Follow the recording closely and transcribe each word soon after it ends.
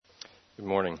Good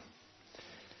morning.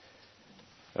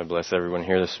 God bless everyone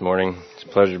here this morning. It's a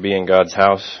pleasure to be in God's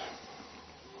house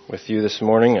with you this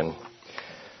morning, and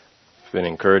I've been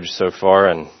encouraged so far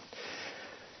and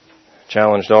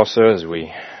challenged also as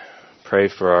we pray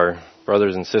for our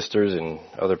brothers and sisters in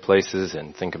other places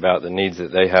and think about the needs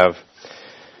that they have.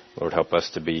 Lord, help us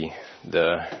to be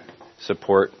the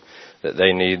support that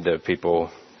they need, the people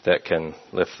that can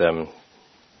lift them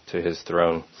to His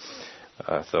throne.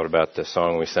 I thought about the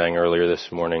song we sang earlier this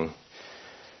morning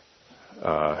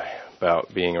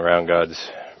about being around God's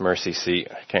mercy seat.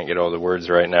 I can't get all the words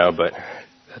right now, but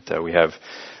that we have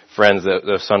friends that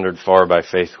though sundered far by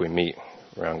faith we meet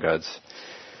around God's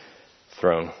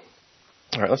throne.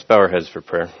 All right, let's bow our heads for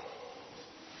prayer.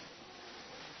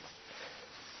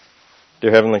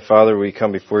 Dear Heavenly Father, we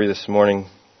come before you this morning.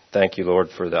 Thank you, Lord,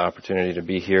 for the opportunity to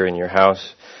be here in your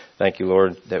house. Thank you,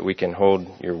 Lord, that we can hold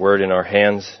your word in our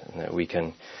hands and that we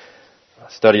can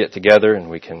study it together and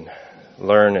we can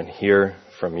learn and hear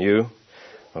from you.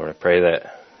 Lord, I pray that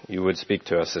you would speak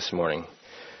to us this morning.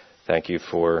 Thank you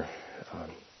for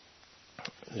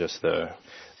just the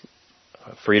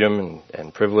freedom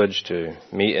and privilege to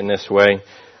meet in this way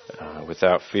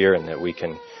without fear, and that we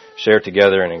can share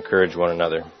together and encourage one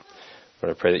another.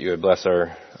 Lord, I pray that you would bless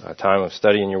our time of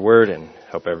studying your word and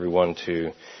help everyone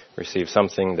to receive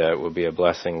something that will be a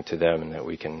blessing to them and that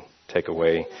we can take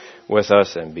away with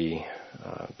us and be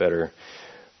better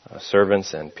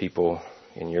servants and people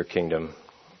in your kingdom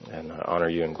and honor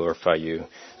you and glorify you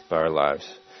by our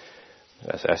lives.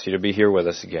 I ask you to be here with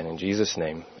us again. In Jesus'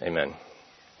 name, amen.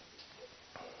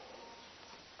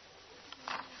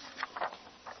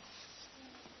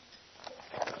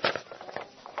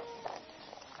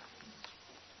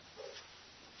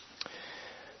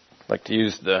 I'd like to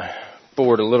use the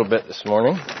board a little bit this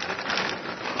morning.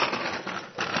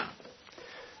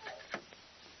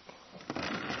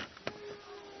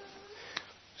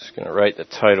 Just going to write the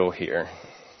title here.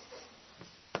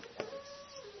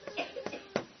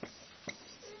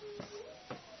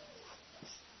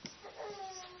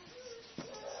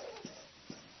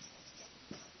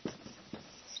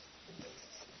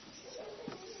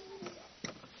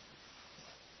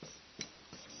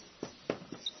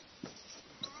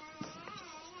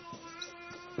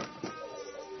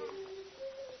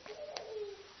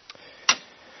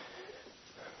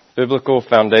 Biblical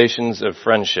foundations of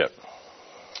friendship.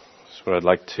 That's what I'd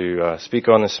like to speak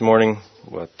on this morning.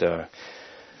 What I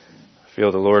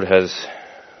feel the Lord has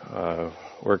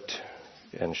worked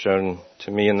and shown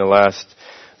to me in the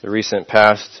recent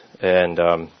past. And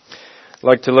I'd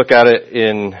like to look at it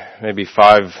in maybe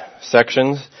 5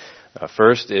 sections.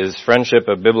 First is friendship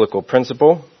a biblical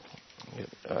principle?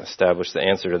 Establish the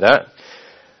answer to that.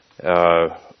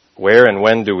 Where and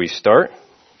when do we start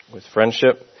with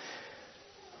friendship?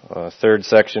 Third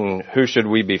section, who should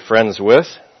we be friends with?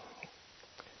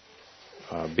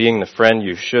 Being the friend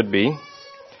you should be.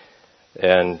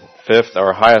 And fifth,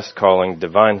 our highest calling,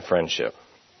 divine friendship.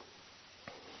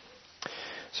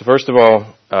 So first of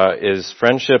all, is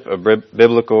friendship a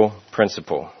biblical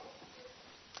principle?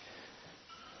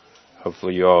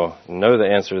 Hopefully you all know the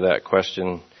answer to that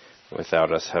question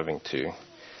without us having to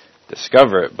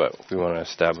discover it, but we want to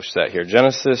establish that here.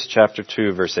 Genesis chapter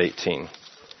 2, verse 18.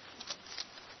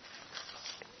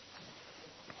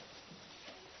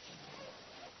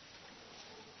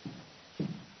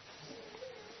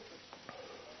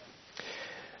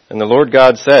 And the Lord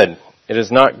God said, "It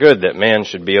is not good that man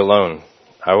should be alone.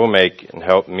 I will make and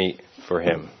help meet for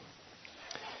him."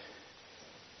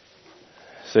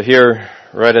 So here,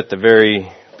 right at the very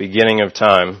beginning of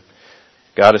time,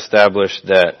 God established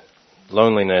that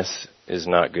loneliness is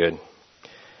not good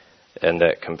and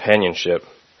that companionship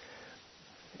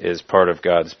is part of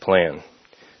God's plan.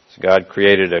 So God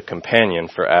created a companion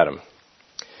for Adam.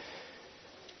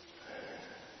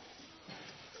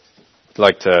 I'd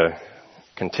like to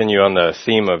continue on the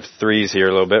theme of threes here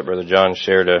a little bit. Brother John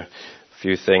shared a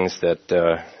few things that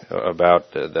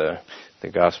about the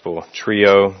gospel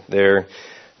trio there.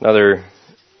 Another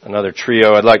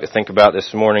trio I'd like to think about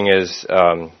this morning is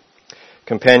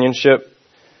companionship,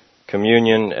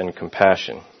 communion, and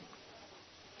compassion.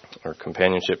 Or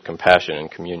companionship, compassion,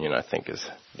 and communion, I think is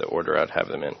the order I'd have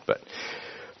them in. But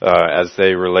as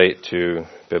they relate to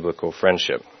biblical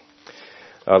friendship.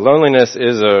 Loneliness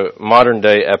is a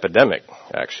modern-day epidemic,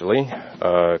 actually,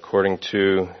 according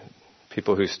to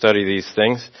people who study these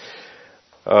things.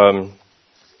 And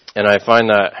I find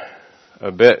that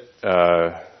a bit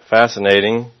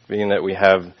fascinating, being that we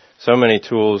have so many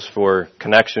tools for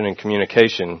connection and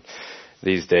communication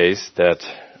these days that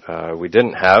we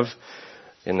didn't have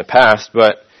in the past.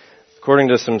 But according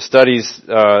to some studies,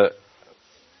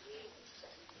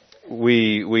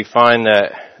 we find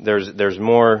that there's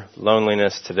more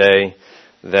loneliness today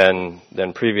than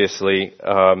previously.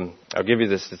 I'll give you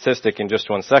the statistic in just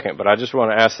one second, but I just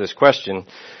want to ask this question: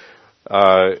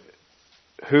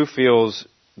 Who feels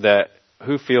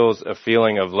a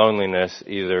feeling of loneliness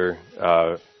either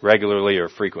regularly or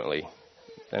frequently?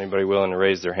 Anybody willing to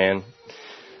raise their hand?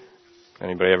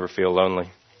 Anybody ever feel lonely?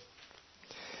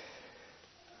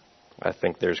 I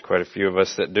think there's quite a few of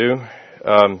us that do.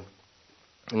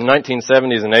 In the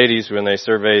 1970s and 80s, when they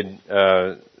surveyed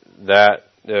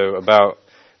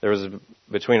there was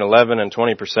between 11 and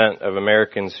 20% of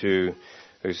Americans who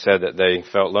said that they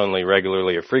felt lonely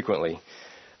regularly or frequently.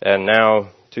 And now,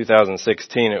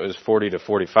 2016, it was 40 to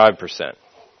 45%.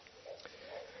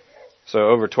 So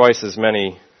over twice as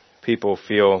many people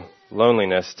feel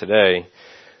loneliness today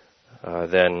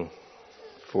than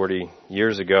 40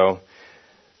 years ago.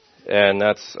 And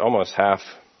that's almost half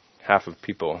of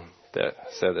people that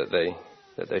said that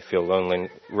they feel lonely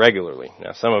regularly.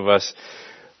 Now, some of us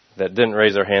that didn't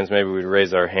raise our hands, maybe we'd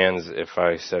raise our hands if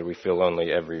I said we feel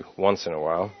lonely every once in a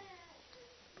while.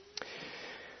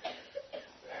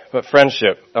 But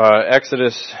friendship,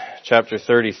 Exodus chapter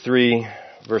 33,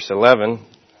 verse 11.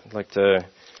 I'd like to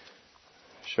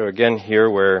show again here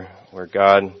where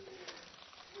God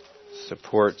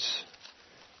supports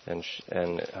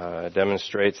and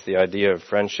demonstrates the idea of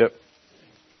friendship.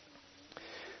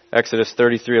 Exodus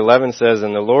 33:11 says,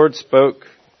 "And the Lord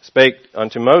spake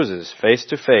unto Moses face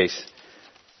to face,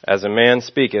 as a man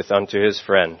speaketh unto his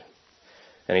friend.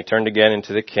 And he turned again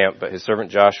into the camp, but his servant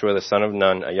Joshua the son of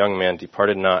Nun, a young man,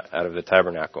 departed not out of the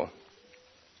tabernacle."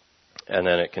 And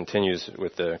then it continues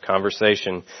with the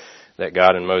conversation that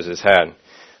God and Moses had.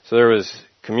 So there was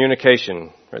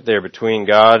communication right there between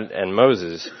God and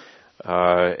Moses,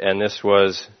 and this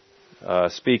was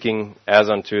speaking as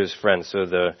unto his friend. So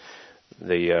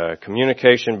the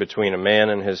communication between a man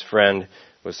and his friend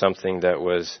was something that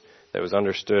was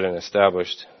understood and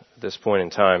established at this point in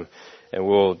time. And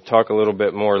we'll talk a little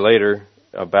bit more later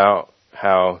about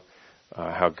how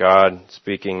God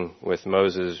speaking with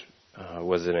Moses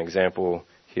was an example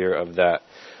here of that.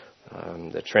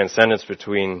 The transcendence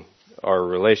between our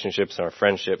relationships and our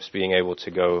friendships being able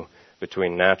to go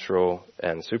between natural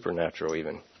and supernatural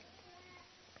even.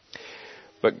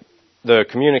 But the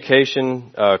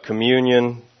communication,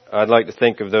 communion, I'd like to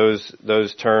think of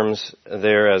those terms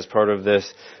there as part of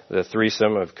this, the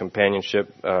threesome of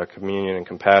companionship, communion, and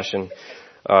compassion.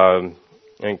 And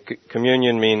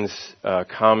communion means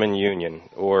common union,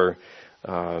 or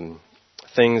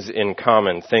things in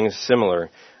common, things similar,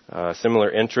 similar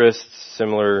interests,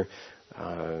 similar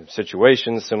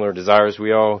situations, similar desires.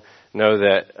 We all know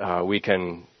that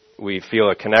we feel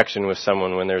a connection with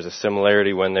someone when there's a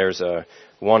similarity, when there's a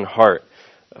one heart.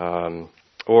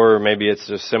 Or maybe it's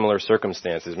just similar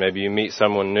circumstances. Maybe you meet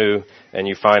someone new and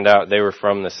you find out they were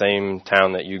from the same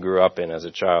town that you grew up in as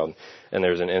a child, and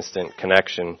there's an instant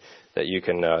connection that you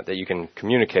can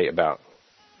communicate about,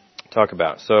 talk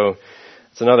about. So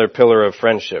it's another pillar of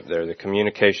friendship there, the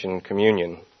communication,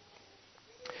 communion.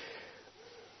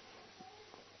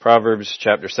 Proverbs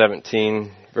chapter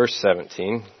 17, verse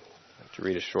 17. I have to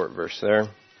read a short verse there.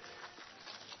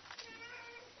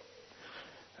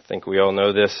 I think we all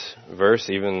know this verse,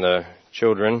 even the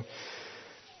children.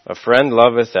 "A friend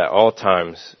loveth at all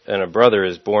times, and a brother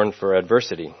is born for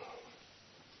adversity."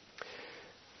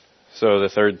 So the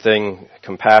third thing,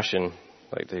 compassion,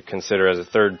 I'd like to consider as a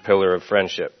third pillar of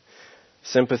friendship.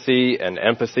 Sympathy and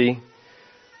empathy,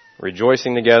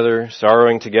 rejoicing together,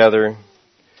 sorrowing together,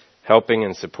 helping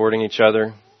and supporting each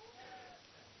other.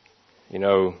 You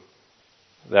know,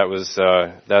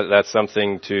 that's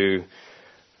something to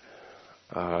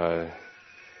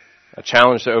a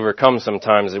challenge to overcome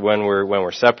sometimes when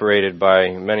we're separated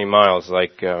by many miles,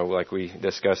 like we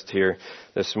discussed here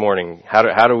this morning.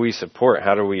 How do we support?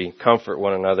 How do we comfort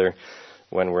one another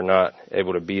when we're not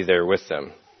able to be there with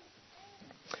them?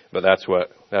 But that's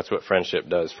what friendship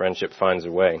does. Friendship finds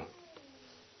a way.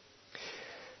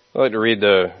 I'd like to read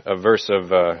a verse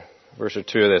or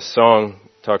two of this song.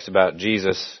 It talks about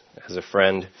Jesus as a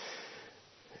friend.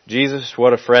 "Jesus,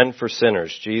 what a friend for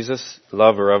sinners. Jesus,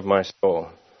 lover of my soul.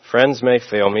 Friends may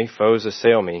fail me, foes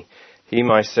assail me. He,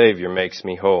 my Savior, makes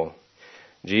me whole.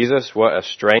 Jesus, what a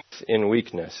strength in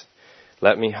weakness.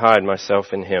 Let me hide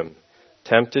myself in Him.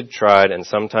 Tempted, tried, and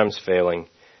sometimes failing,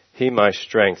 He, my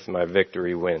strength, my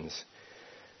victory wins.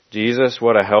 Jesus,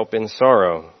 what a help in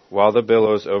sorrow, while the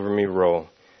billows over me roll.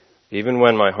 Even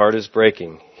when my heart is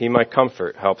breaking, He, my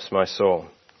comfort, helps my soul.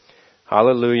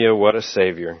 Hallelujah, what a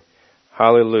Savior.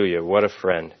 Hallelujah, what a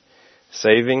friend.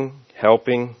 Saving,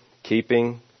 helping,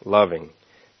 keeping, loving.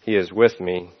 He is with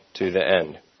me to the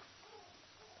end."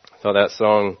 So that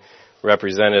song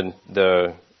represented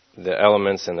the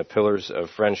elements and the pillars of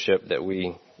friendship that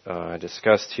we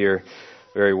discussed here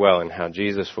very well, and how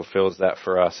Jesus fulfills that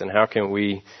for us. And how can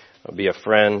we be a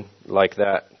friend like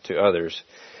that to others?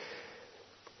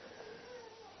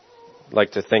 I'd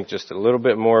like to think just a little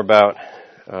bit more about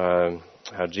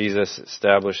how Jesus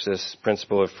established this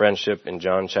principle of friendship in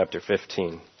John chapter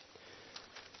 15.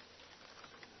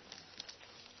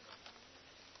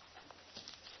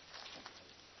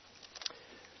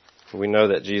 We know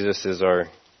that Jesus is the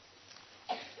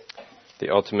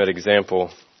ultimate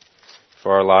example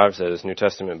for our lives as New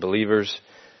Testament believers.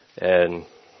 And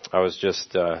I was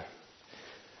just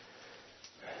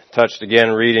touched again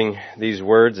reading these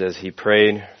words as he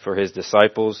prayed for his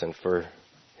disciples and for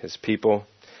his people,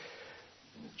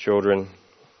 children,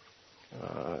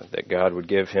 that God would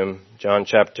give him. John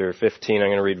chapter 15, I'm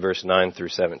going to read verse 9 through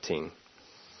 17.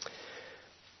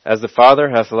 As the Father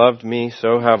hath loved me,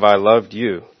 so have I loved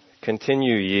you.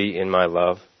 Continue ye in my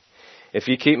love. If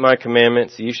ye keep my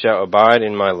commandments, ye shall abide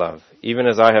in my love, even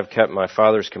as I have kept my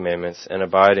Father's commandments, and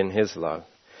abide in his love.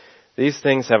 These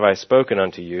things have I spoken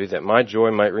unto you, that my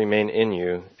joy might remain in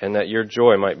you, and that your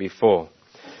joy might be full.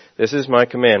 This is my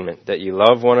commandment, that ye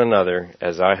love one another,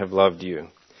 as I have loved you.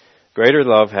 Greater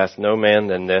love hath no man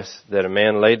than this, that a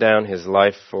man lay down his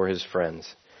life for his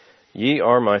friends. Ye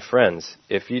are my friends,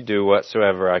 if ye do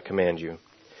whatsoever I command you.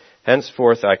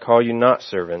 Henceforth I call you not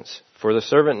servants, for the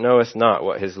servant knoweth not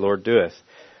what his Lord doeth,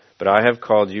 but I have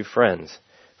called you friends.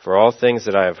 For all things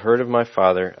that I have heard of my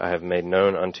Father I have made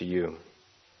known unto you.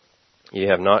 Ye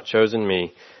have not chosen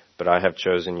me, but I have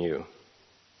chosen you.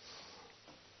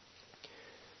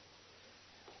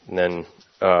 And then,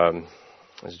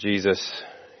 as Jesus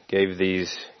gave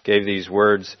these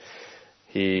words,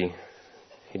 he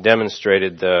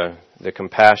demonstrated the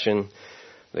compassion,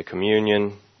 the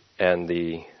communion, and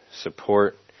the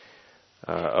support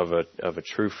of a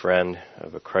true friend,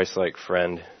 of a Christ-like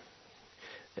friend,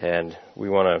 and we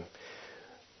want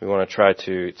to try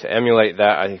to emulate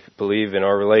that, I believe, in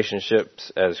our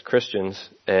relationships as Christians,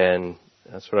 and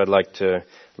that's what I'd like to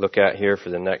look at here for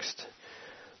the next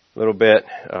little bit.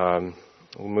 We'll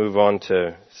move on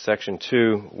to section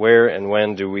 2, where and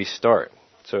when do we start?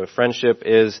 So friendship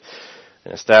is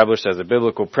established as a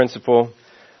biblical principle.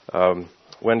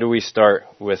 When do we start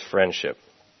with friendship?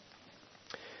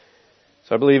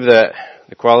 So I believe that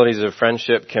the qualities of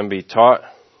friendship can be taught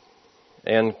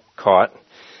and caught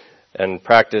and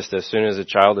practiced as soon as a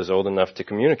child is old enough to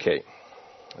communicate,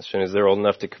 as soon as they're old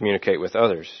enough to communicate with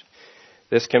others.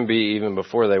 This can be even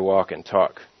before they walk and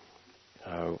talk.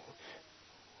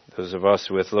 Those of us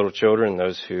with little children,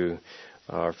 those who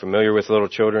are familiar with little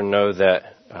children, know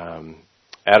that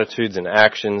attitudes and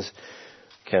actions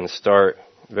can start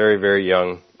very, very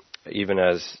young, even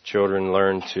as children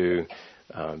learn to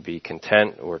be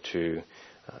content or to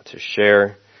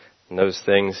share in those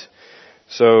things.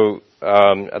 So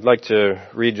I'd like to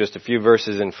read just a few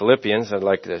verses in Philippians. I'd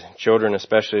like the children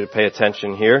especially to pay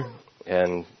attention here,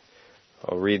 and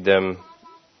I'll read them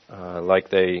like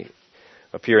they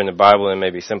appear in the Bible and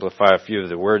maybe simplify a few of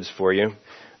the words for you.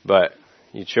 But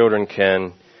you children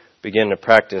can begin to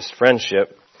practice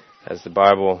friendship as the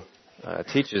Bible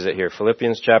teaches it here.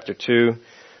 Philippians chapter 2,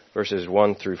 verses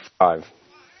 1 through 5.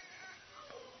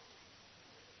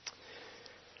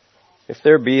 If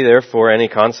there be therefore any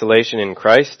consolation in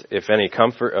Christ, if any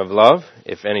comfort of love,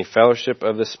 if any fellowship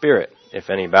of the Spirit, if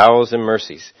any bowels and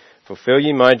mercies, fulfill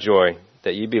ye my joy,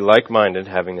 that ye be like-minded,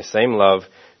 having the same love,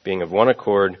 being of one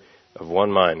accord, of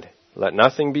one mind. Let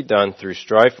nothing be done through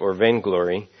strife or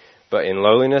vainglory, but in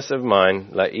lowliness of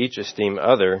mind let each esteem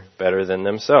other better than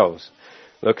themselves.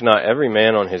 Look not every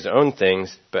man on his own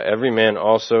things, but every man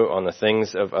also on the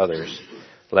things of others.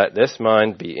 Let this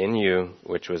mind be in you,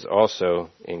 which was also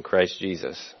in Christ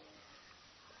Jesus.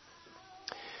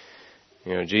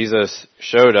 You know, Jesus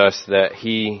showed us that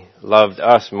he loved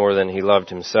us more than he loved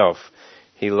himself.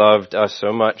 He loved us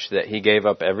so much that he gave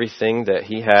up everything that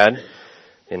he had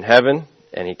in heaven,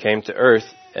 and he came to earth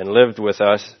and lived with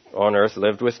us on earth,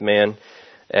 lived with man,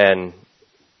 and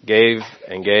gave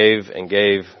and gave and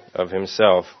gave of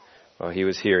himself while he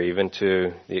was here, even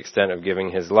to the extent of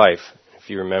giving his life. If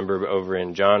you remember over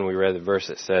in John, we read the verse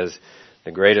that says,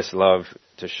 the greatest love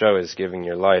to show is giving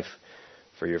your life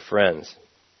for your friends.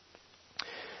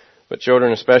 But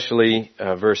children, especially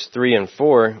verse 3 and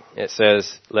 4, it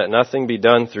says, let nothing be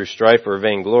done through strife or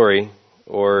vainglory,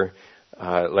 or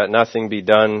let nothing be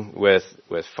done with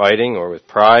fighting or with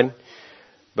pride,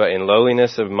 but in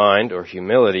lowliness of mind or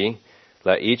humility,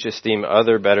 let each esteem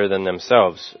other better than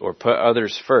themselves, or put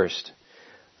others first.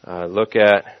 Look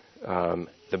at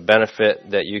the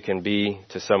benefit that you can be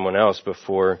to someone else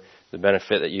before the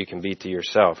benefit that you can be to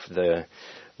yourself. The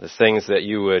things that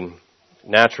you would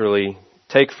naturally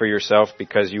take for yourself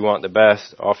because you want the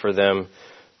best, offer them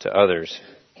to others.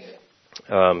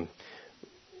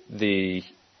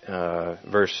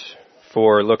 Verse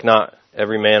 4, look not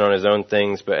every man on his own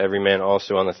things, but every man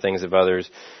also on the things of others.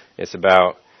 It's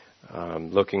about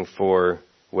looking for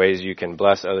ways you can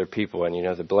bless other people. And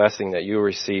the blessing that you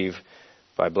receive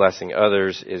by blessing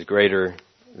others is greater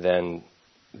than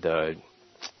the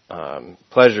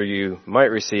pleasure you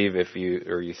might receive if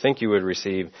you think you would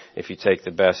receive if you take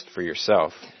the best for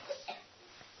yourself.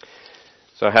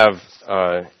 So I have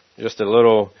just a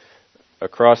little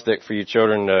acrostic for you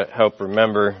children to help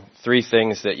remember 3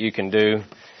 things that you can do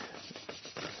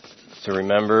to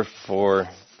remember for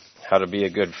how to be a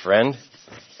good friend.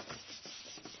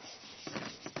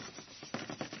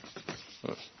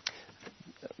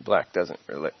 Black doesn't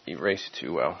erase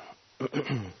too well.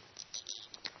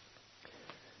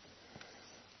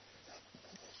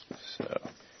 So,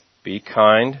 be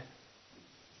kind,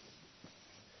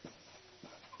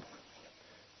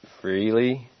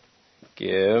 freely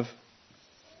give,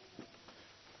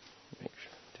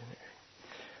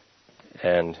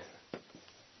 and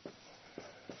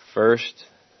first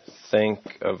think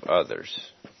of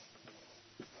others.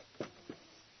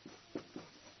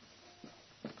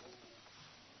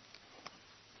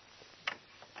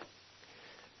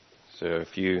 So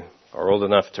if you are old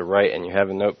enough to write and you have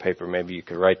a note paper, maybe you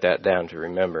could write that down to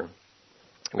remember.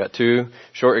 I've got 2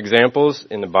 short examples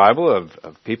in the Bible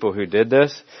of people who did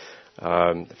this.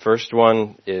 The first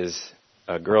one is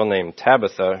a girl named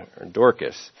Tabitha, or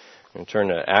Dorcas. I'm going to turn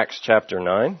to Acts chapter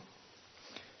 9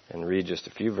 and read just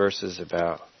a few verses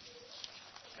about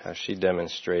how she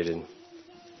demonstrated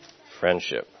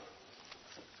friendship.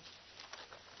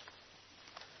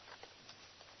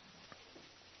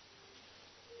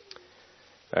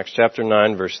 Acts chapter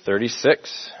 9, verse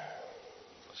 36.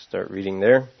 Start reading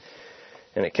there.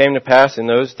 And it came to pass in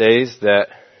those days that...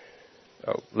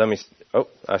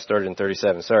 I started in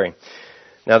 37, sorry.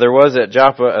 Now there was at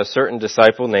Joppa a certain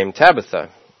disciple named Tabitha,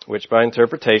 which by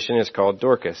interpretation is called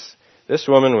Dorcas. This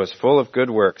woman was full of good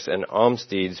works and alms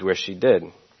deeds which she did.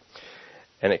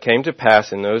 And it came to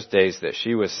pass in those days that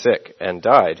she was sick and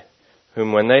died,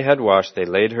 whom when they had washed they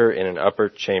laid her in an upper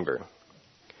chamber.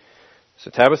 So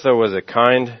Tabitha was a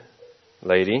kind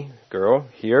girl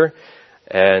here,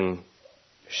 and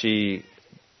she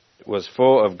was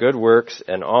full of good works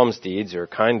and alms deeds, or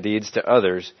kind deeds to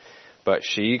others, but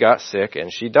she got sick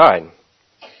and she died.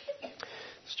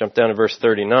 Let's jump down to verse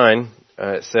 39.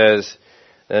 It says,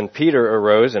 Then Peter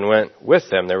arose and went with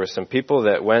them. There were some people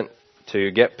that went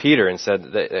to get Peter and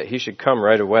said that he should come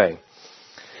right away.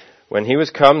 When he was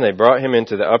come, they brought him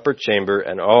into the upper chamber,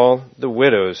 and all the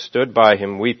widows stood by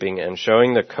him weeping and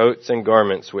showing the coats and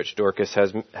garments which Dorcas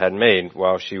had made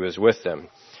while she was with them.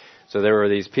 So there were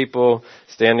these people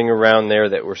standing around there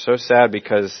that were so sad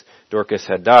because Dorcas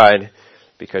had died,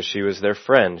 because she was their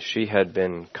friend. She had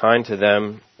been kind to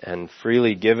them and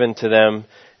freely given to them,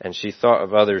 and she thought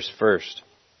of others first.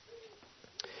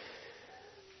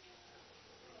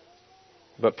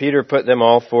 But Peter put them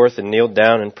all forth and kneeled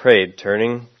down and prayed,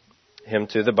 turning him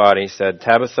to the body, said,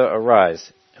 Tabitha,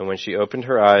 arise. And she opened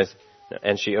her eyes,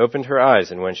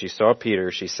 and when she saw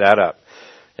Peter, she sat up.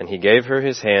 And he gave her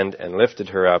his hand and lifted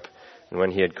her up. And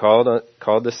when he had called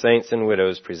the saints and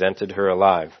widows, presented her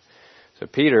alive. So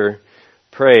Peter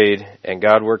prayed, and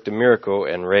God worked a miracle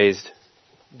and raised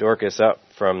Dorcas up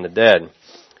from the dead.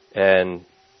 And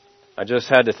I just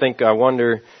had to think, I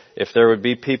wonder if there would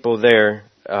be people there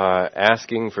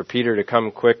asking for Peter to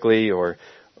come quickly, or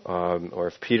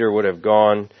if Peter would have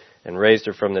gone and raised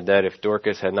her from the dead if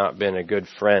Dorcas had not been a good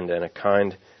friend and a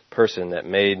kind person that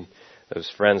made those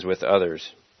friends with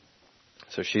others.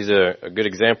 So she's a good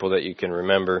example that you can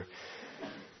remember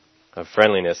of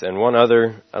friendliness. And one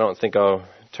other, I don't think I'll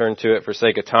turn to it for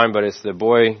sake of time, but it's the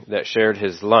boy that shared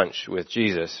his lunch with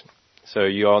Jesus. So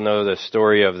you all know the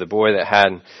story of the boy that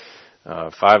had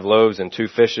 5 loaves and 2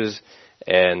 fishes,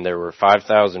 and there were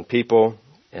 5,000 people,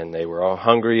 and they were all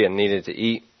hungry and needed to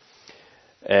eat.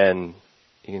 And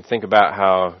you can think about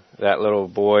how that little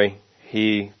boy,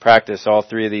 he practiced all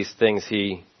 3 of these things.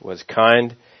 He was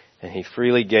kind, and he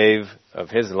freely gave of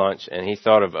his lunch, and he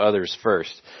thought of others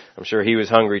first. I'm sure he was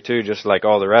hungry too, just like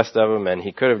all the rest of them, and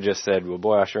he could have just said, well,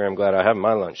 boy, I sure am glad I have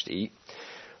my lunch to eat.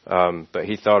 But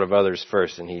he thought of others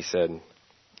first, and he said,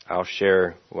 I'll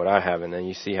share what I have. And then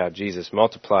you see how Jesus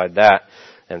multiplied that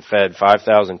and fed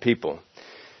 5,000 people.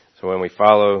 So when we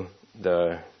follow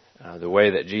the the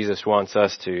way that Jesus wants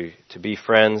us to be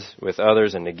friends with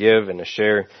others and to give and to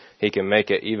share, He can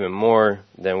make it even more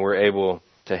than we're able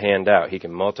to hand out. He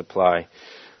can multiply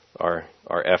our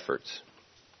efforts.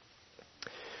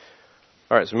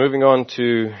 All right, so moving on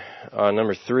to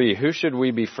number 3, who should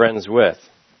we be friends with?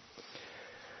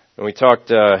 And we talked,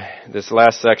 this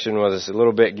last section was a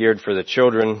little bit geared for the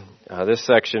children. This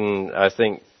section, I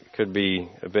think, could be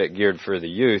a bit geared for the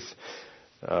youth,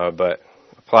 but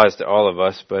applies to all of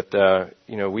us. But,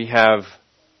 we have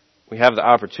the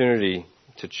opportunity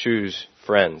to choose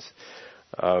friends.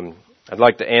 I'd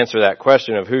like to answer that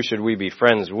question of who should we be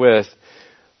friends with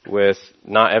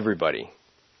not everybody.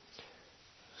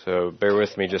 So bear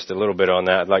with me just a little bit on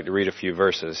that. I'd like to read a few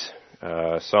verses.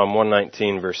 Psalm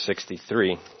 119, verse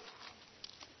 63.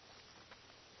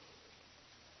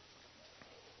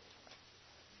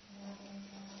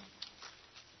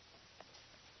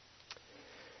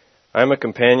 I am a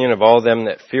companion of all them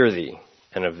that fear thee,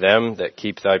 and of them that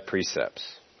keep thy precepts.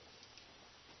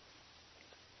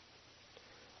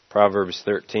 Proverbs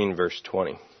 13, verse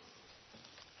 20.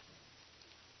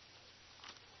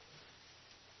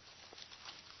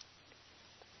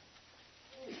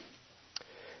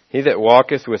 He that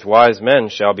walketh with wise men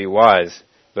shall be wise,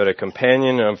 but a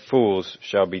companion of fools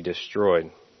shall be destroyed.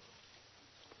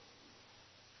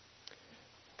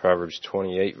 Proverbs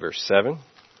 28, verse 7.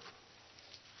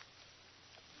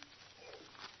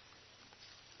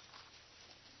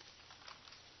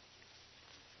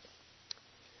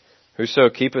 Whoso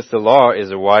keepeth the law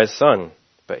is a wise son,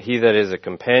 but he that is a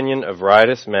companion of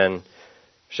riotous men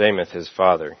shameth his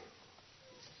father.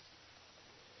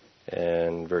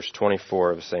 And verse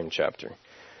 24 of the same chapter.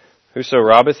 Whoso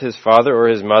robbeth his father or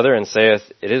his mother and saith,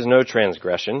 it is no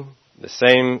transgression, the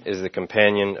same is the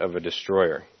companion of a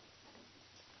destroyer.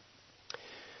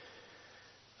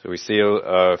 So we see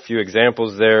a few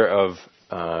examples there of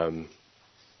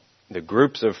the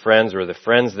groups of friends or the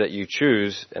friends that you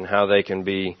choose and how they can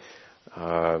be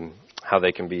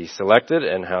selected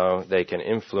and how they can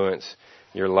influence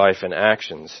your life and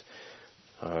actions.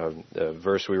 The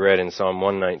verse we read in Psalm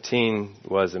 119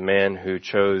 was a man who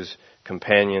chose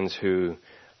companions who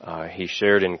he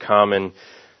shared in common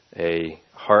a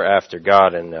heart after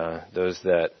God, and those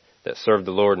that served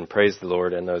the Lord and praised the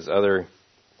Lord. And those other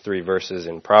 3 verses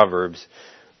in Proverbs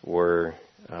were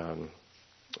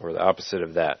the opposite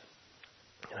of that,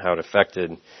 how it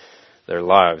affected their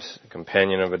lives. A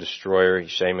companion of a destroyer, he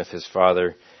shameth his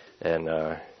father, and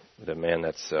the man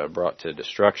that's brought to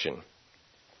destruction.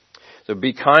 So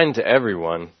be kind to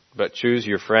everyone, but choose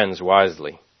your friends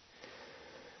wisely.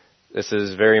 This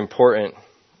is very important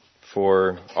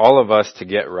for all of us to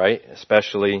get right,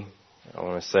 especially, I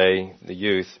want to say, the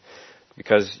youth,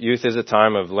 because youth is a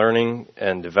time of learning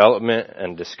and development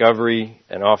and discovery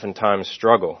and oftentimes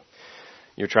struggle.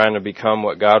 You're trying to become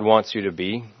what God wants you to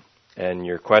be, and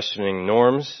you're questioning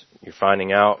norms. You're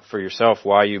finding out for yourself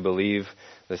why you believe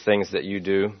the things that you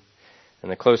do.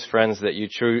 And the close friends that you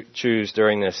choose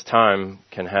during this time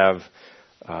can have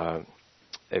a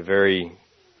very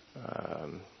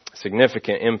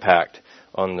significant impact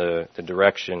on the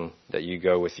direction that you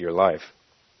go with your life.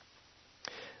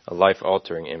 A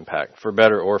life-altering impact, for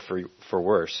better or for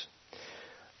worse.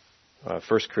 1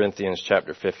 Corinthians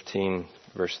chapter 15,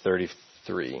 verse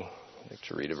 33. I'd like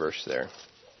to read a verse there.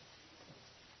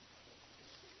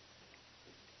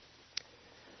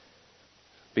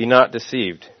 Be not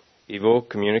deceived. Evil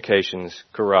communications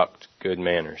corrupt good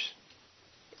manners.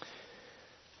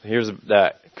 Here's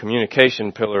that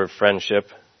communication pillar of friendship.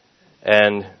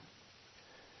 And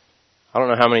I don't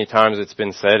know how many times it's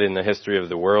been said in the history of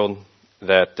the world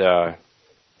that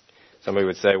somebody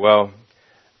would say, well,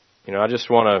 I just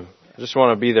want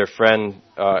to be their friend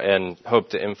and hope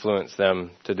to influence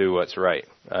them to do what's right.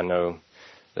 I know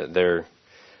that they're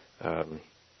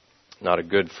not a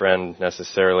good friend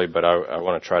necessarily, but I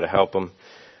want to try to help them.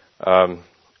 It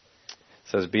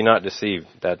says, be not deceived.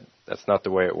 That's not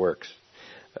the way it works.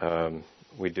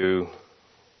 We do,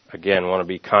 again, want to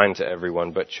be kind to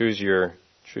everyone, but choose your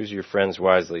friends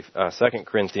wisely. 2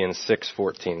 Corinthians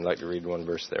 6:14. I'd like to read one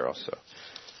verse there also.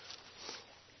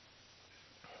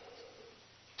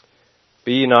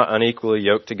 Be ye not unequally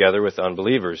yoked together with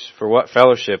unbelievers. For what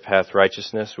fellowship hath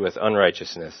righteousness with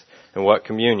unrighteousness? And what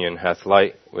communion hath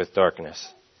light with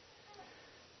darkness?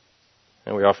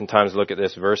 And we oftentimes look at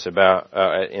this verse about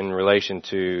in relation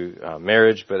to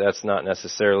marriage, but that's not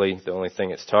necessarily the only thing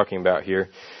it's talking about here.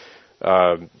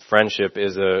 Friendship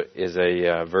is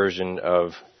a version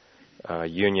of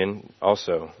union,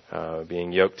 also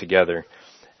being yoked together,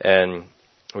 and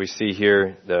we see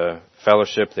here the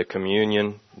fellowship, the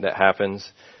communion that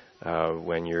happens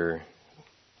when you're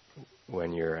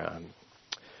when you're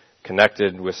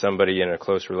connected with somebody in a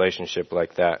close relationship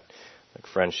like that, like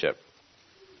friendship.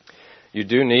 You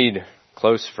do need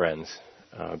close friends.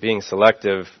 Being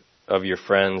selective of your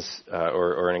friends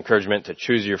or an encouragement to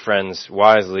choose your friends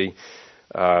wisely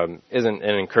isn't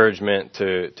an encouragement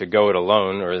to go it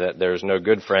alone, or that there's no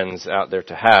good friends out there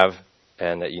to have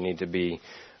and that you need to be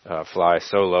fly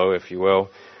solo, if you will.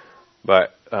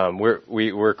 But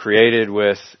we're created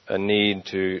with a need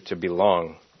to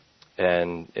belong,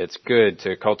 and it's good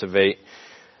to cultivate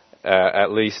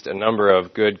at least a number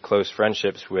of good, close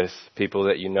friendships with people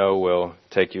that you know will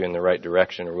take you in the right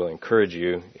direction or will encourage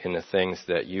you in the things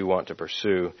that you want to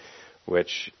pursue,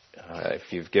 which, if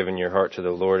you've given your heart to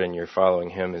the Lord and you're following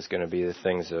Him, is going to be the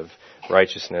things of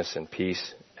righteousness and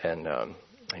peace and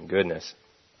goodness.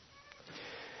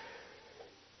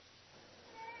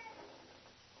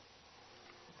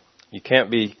 You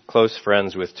can't be close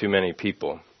friends with too many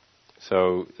people.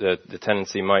 So the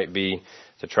tendency might be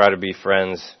to try to be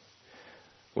friends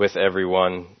with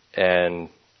everyone, and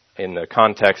in the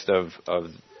context of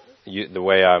the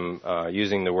way I'm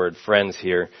using the word friends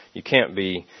here, you can't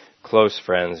be close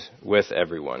friends with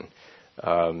everyone.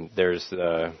 There's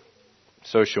the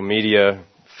social media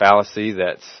fallacy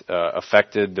that's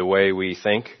affected the way we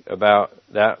think about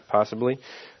that, possibly.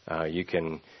 You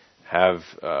can have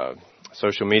a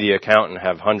social media account and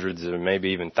have hundreds or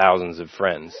maybe even thousands of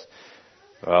friends.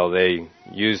 Well, they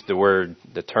used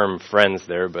the term friends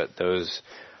there, but those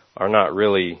are not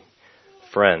really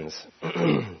friends.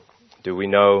 Do we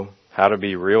know how to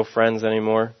be real friends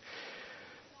anymore?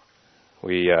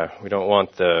 We don't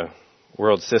want the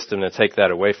world system to take that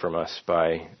away from us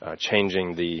by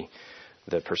changing the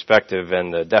perspective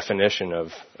and the definition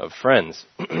of friends.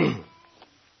 I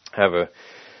have a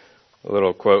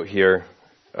little quote here.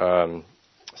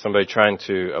 Somebody trying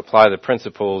to apply the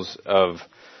principles of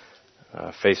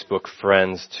Facebook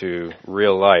friends to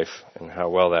real life and how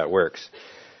well that works.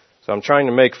 So I'm trying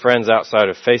to make friends outside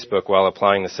of Facebook while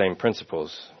applying the same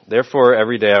principles. Therefore,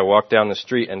 every day I walk down the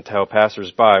street and tell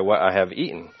passers-by what I have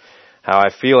eaten, how I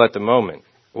feel at the moment,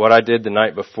 what I did the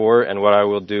night before, and what I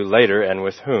will do later and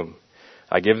with whom.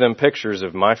 I give them pictures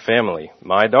of my family,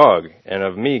 my dog, and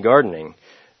of me gardening,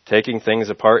 taking things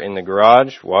apart in the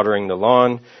garage, watering the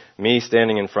lawn, me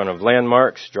standing in front of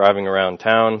landmarks, driving around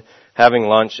town, having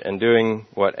lunch, and doing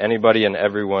what anybody and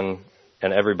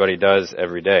everybody does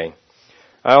every day.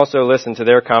 I also listen to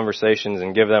their conversations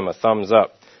and give them a thumbs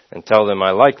up and tell them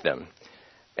I like them.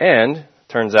 And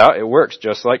turns out it works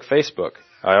just like Facebook.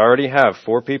 I already have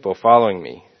 4 people following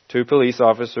me, 2 police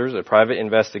officers, a private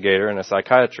investigator, and a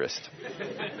psychiatrist.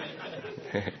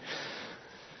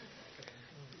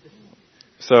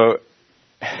 So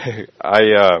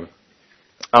I'm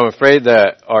afraid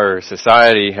that our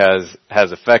society has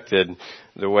affected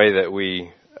the way that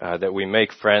we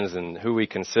make friends and who we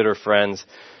consider friends.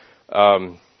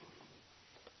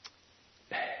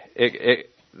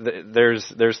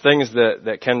 There's things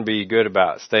that can be good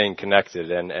about staying connected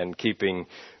and keeping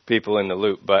people in the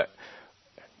loop, but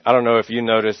I don't know if you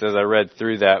noticed as I read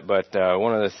through that, but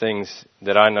one of the things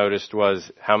that I noticed was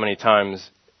how many times,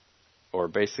 or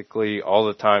basically all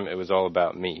the time, it was all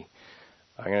about me.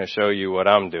 I'm going to show you what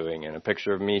I'm doing, and a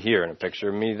picture of me here, and a picture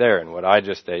of me there, and what I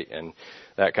just ate, and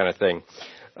that kind of thing.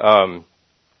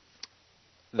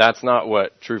 That's not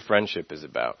what true friendship is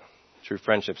about. True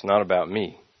friendship's not about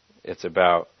me. It's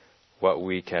about what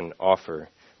we can offer,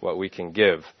 what we can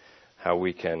give, how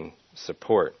we can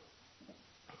support,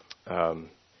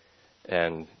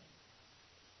 and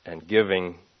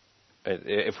giving.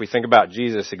 If we think about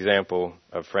Jesus' example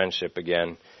of friendship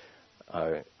again,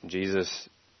 Jesus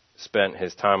spent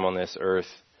his time on this earth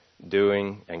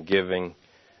doing and giving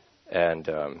and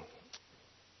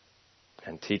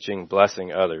teaching,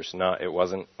 blessing others. It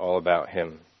wasn't all about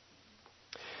him.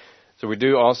 So we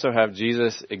do also have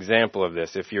Jesus' example of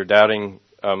this. If you're doubting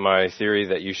my theory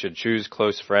that you should choose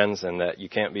close friends and that you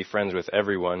can't be friends with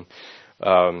everyone,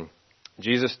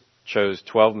 Jesus chose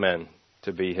 12 men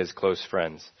to be his close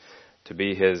friends, to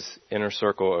be his inner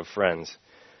circle of friends.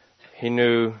 He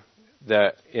knew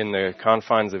that in the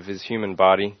confines of his human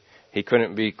body, he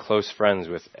couldn't be close friends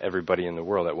with everybody in the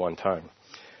world at one time.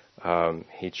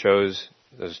 He chose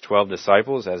those 12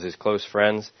 disciples as his close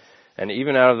friends, and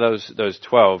even out of those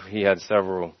 12, he had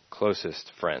several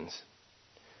closest friends.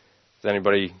 Does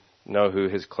anybody know who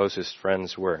his closest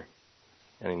friends were?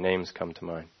 Any names come to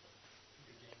mind?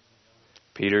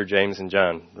 Peter, James, and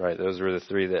John. Right, those were the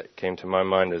 3 that came to my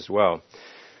mind as well.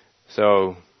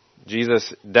 So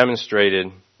Jesus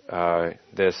demonstrated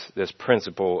this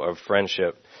principle of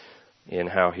friendship in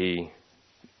how he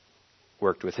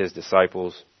worked with his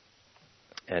disciples,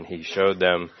 and he showed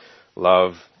them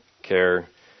love, care,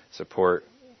 support,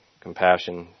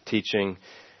 compassion, teaching.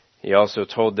 He also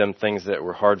told them things that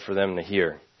were hard for them to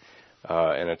hear.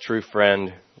 And a true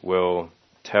friend will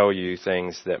tell you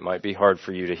things that might be hard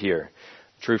for you to hear.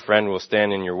 A true friend will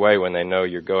stand in your way when they know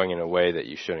you're going in a way that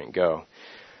you shouldn't go.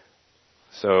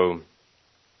 So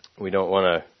we don't want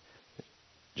to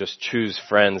just choose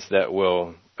friends that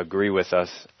will agree with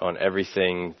us on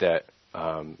everything that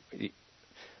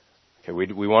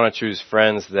we want to choose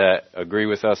friends that agree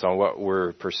with us on what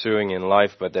we're pursuing in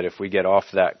life, but that if we get off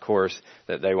that course,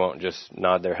 that they won't just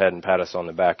nod their head and pat us on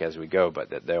the back as we go, but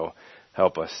that they'll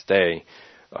help us stay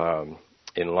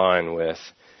in line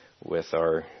with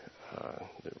our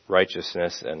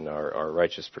righteousness and our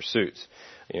righteous pursuits.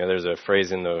 There's a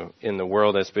phrase in the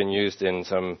world that's been used in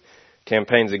some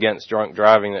campaigns against drunk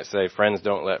driving that say, "Friends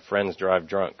don't let friends drive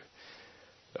drunk."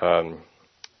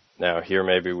 Now, here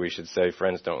maybe we should say,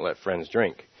 "Friends don't let friends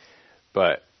drink."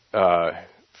 But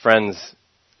friends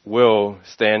will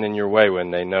stand in your way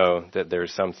when they know that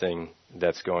there's something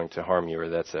that's going to harm you, or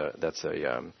that's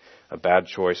a bad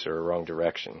choice or a wrong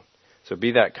direction. So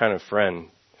be that kind of friend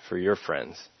for your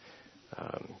friends.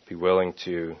 Be willing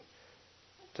to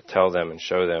tell them and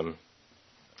show them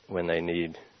when they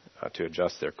need to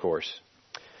adjust their course.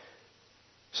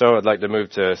 So I'd like to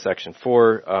move to section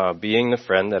 4, being the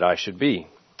friend that I should be.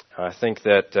 I think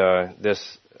that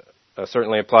this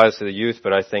certainly applies to the youth,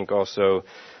 but I think also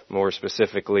more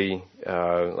specifically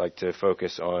like to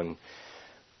focus on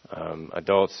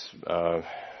adults,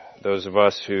 those of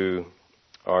us who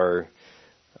are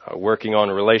working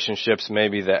on relationships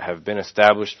maybe that have been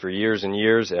established for years and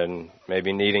years, and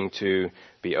maybe needing to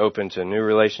be open to new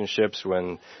relationships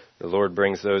when the Lord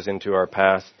brings those into our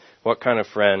path. What kind of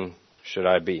friend should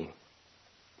I be?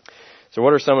 So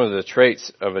what are some of the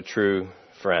traits of a true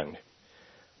friend?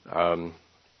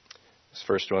 This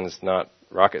first one is not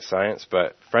rocket science,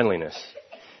 but friendliness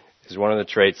is one of the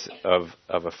traits of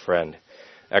a friend.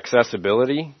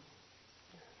 Accessibility,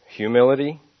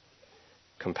 humility,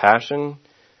 compassion,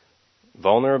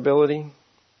 vulnerability,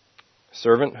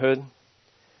 servanthood.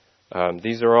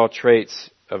 These are all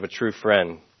traits of a true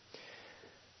friend.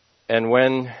 And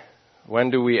when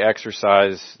do we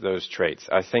exercise those traits?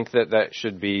 I think that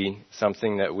should be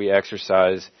something that we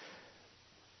exercise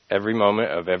every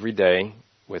moment of every day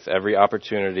with every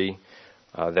opportunity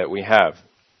that we have.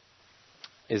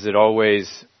 Is it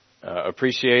always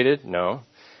appreciated? No.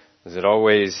 Does it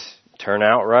always turn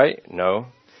out right? No.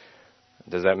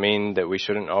 Does that mean that we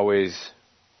shouldn't always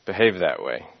behave that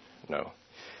way? No.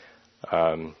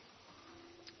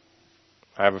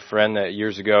 I have a friend that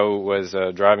years ago was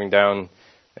driving down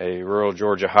a rural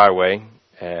Georgia highway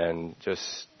and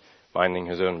just minding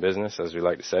his own business, as we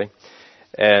like to say,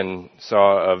 and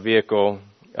saw a vehicle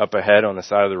up ahead on the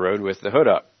side of the road with the hood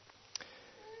up.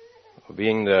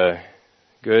 Being the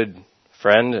good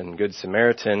friend and good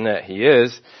Samaritan that he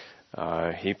is,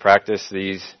 he practiced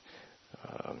these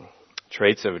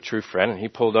traits of a true friend, and he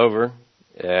pulled over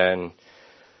and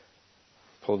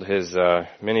pulled his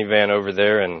minivan over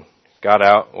there and got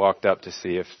out, walked up to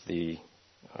see if the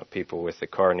people with the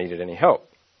car needed any help.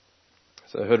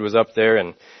 So the hood was up there,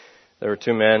 and there were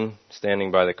 2 men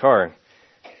standing by the car.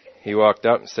 He walked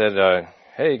up and said,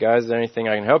 "Hey guys, is there anything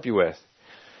I can help you with?"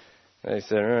 They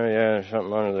said, "Oh yeah, there's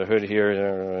something under the hood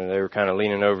here." They were kind of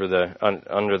leaning over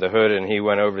under the hood, and he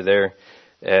went over there,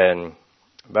 and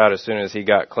about as soon as he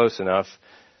got close enough,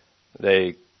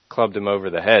 they clubbed him over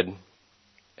the head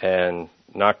and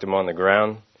knocked him on the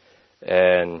ground,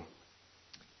 and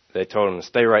they told him to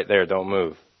stay right there, don't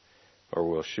move, or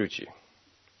we'll shoot you.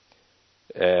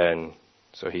 And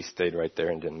so he stayed right there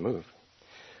and didn't move.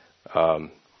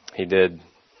 He did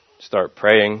start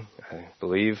praying, I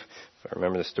believe, if I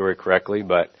remember the story correctly,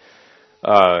 but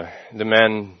the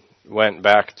men went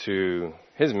back to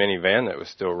his minivan that was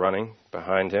still running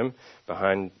behind him,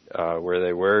 behind where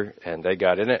they were, and they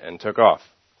got in it and took off.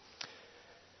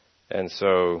 And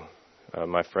so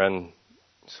my friend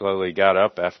slowly got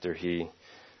up after he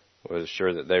was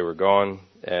sure that they were gone,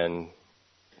 and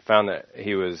found that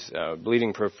he was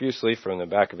bleeding profusely from the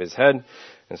back of his head,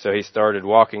 and so he started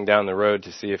walking down the road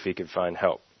to see if he could find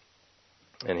help.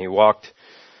 And he walked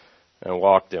and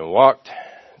walked and walked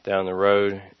down the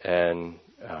road, and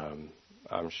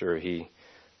I'm sure he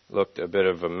looked a bit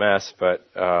of a mess, but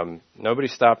nobody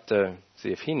stopped to see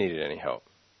if he needed any help.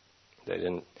 They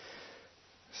didn't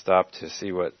stop to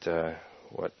see what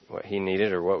he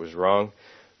needed or what was wrong.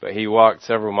 But he walked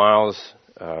several miles,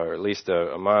 or at least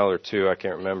a mile or 2, I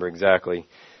can't remember exactly,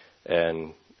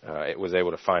 and it was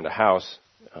able to find a house.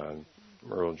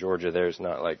 Rural Georgia, there's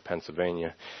not like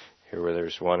Pennsylvania here where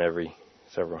there's one every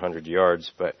several hundred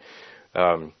yards, but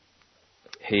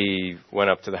he went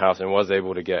up to the house and was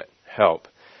able to get help.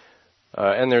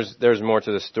 And there's more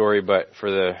to the story, but for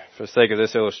the sake of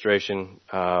this illustration,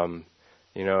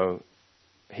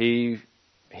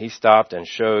 he stopped and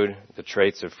showed the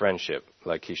traits of friendship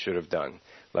like he should have done,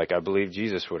 like I believe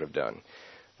Jesus would have done,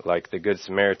 like the Good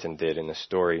Samaritan did in the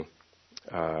story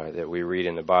that we read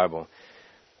in the Bible.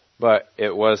 But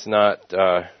it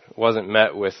wasn't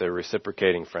met with a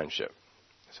reciprocating friendship.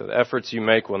 So the efforts you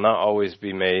make will not always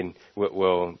be made,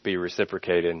 will be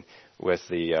reciprocated with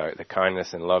the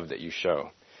kindness and love that you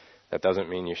show. That doesn't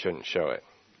mean you shouldn't show it.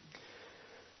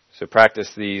 So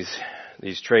practice these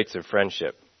traits of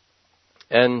friendship.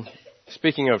 And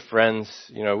speaking of friends,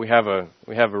 we have a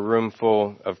room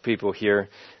full of people here.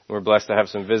 We're blessed to have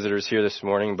some visitors here this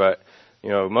morning, but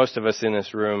most of us in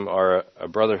this room are a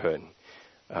brotherhood.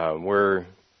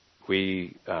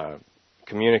 We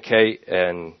communicate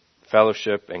and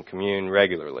fellowship and commune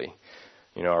regularly.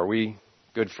 Are we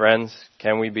good friends?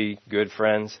 Can we be good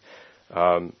friends?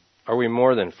 Are we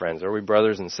more than friends? Are we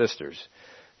brothers and sisters?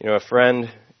 A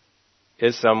friend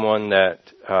is someone that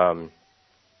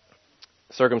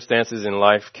circumstances in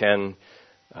life can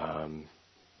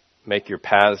make your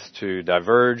paths to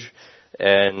diverge,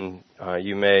 and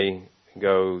you may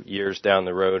go years down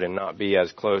the road and not be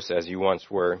as close as you once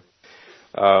were.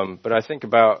 But I think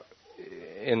about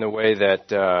in the way that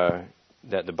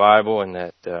the Bible and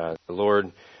that the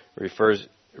Lord refers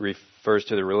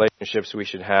to the relationships we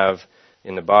should have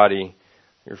in the body.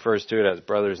 He refers to it as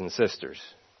brothers and sisters.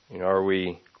 Are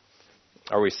we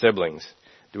siblings?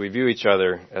 Do we view each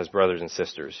other as brothers and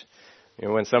sisters?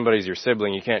 When somebody's your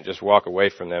sibling, you can't just walk away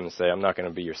from them and say, I'm not going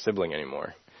to be your sibling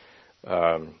anymore.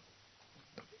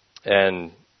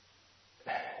 And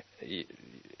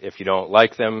if you don't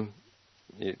like them,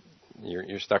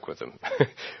 you're stuck with them.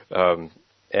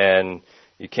 And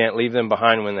you can't leave them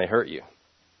behind when they hurt you.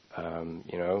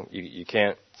 You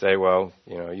can't say, well,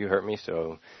 you hurt me,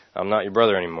 so I'm not your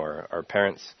brother anymore. Our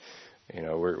parents,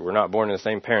 we're not born to the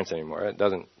same parents anymore.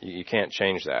 You can't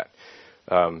change that.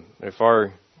 If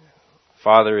our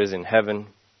Father is in heaven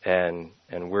and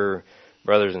we're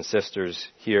brothers and sisters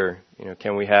here,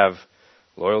 can we have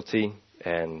loyalty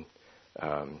and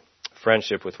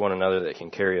friendship with one another that can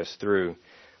carry us through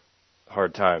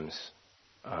hard times?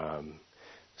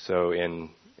 So in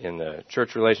the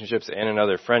church relationships and in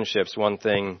other friendships, one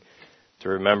thing to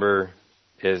remember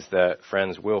is that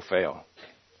friends will fail.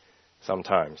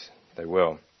 Sometimes they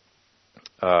will.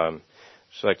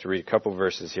 Just like to read a couple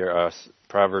verses here.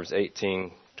 Proverbs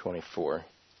 18:24.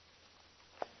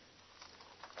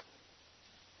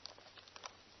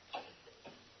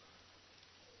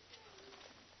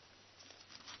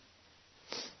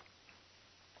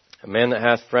 A man that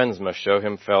hath friends must show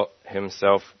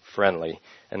himself friendly,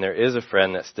 and there is a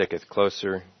friend that sticketh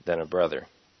closer than a brother.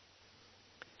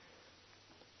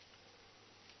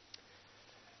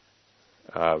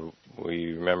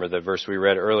 We remember the verse we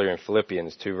read earlier in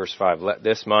Philippians 2 verse 5. Let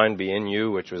this mind be in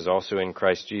you, which was also in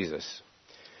Christ Jesus.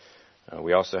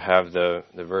 We also have the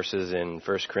verses in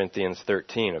 1 Corinthians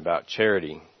 13 about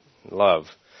charity, love,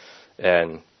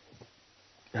 and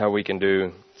how we can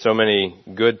do so many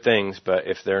good things, but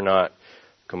if they're not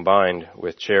combined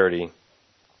with charity,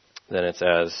 then it's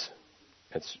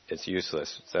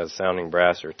useless. It's as sounding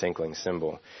brass or tinkling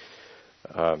cymbal.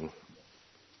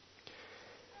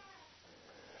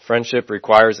 Friendship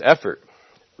requires effort.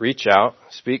 Reach out,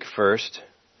 speak first,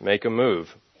 make a move.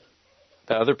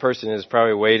 The other person is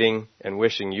probably waiting and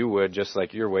wishing you would, just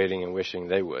like you're waiting and wishing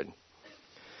they would.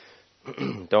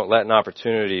 Don't let an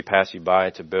opportunity pass you by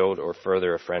to build or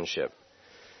further a friendship.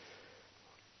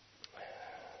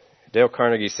 Dale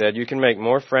Carnegie said, you can make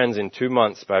more friends in 2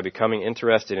 months by becoming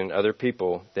interested in other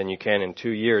people than you can in 2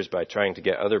 years by trying to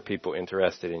get other people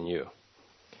interested in you.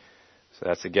 So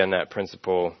that's again that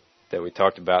principle that we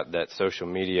talked about, that social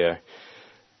media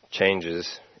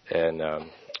changes, and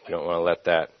we don't want to let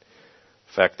that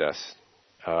affect us.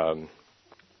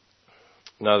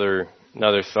 Another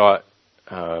thought,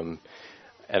 and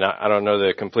I don't know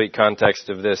the complete context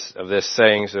of this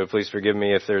saying, so please forgive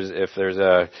me if there's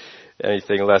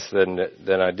anything less than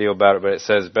ideal about it, but it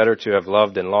says, better to have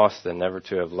loved and lost than never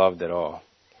to have loved at all.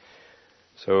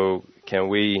 So can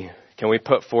we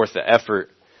put forth the effort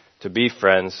to be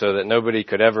friends so that nobody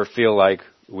could ever feel like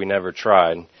we never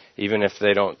tried, even if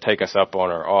they don't take us up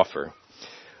on our offer.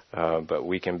 But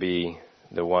we can be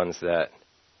the ones that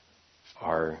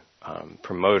are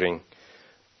promoting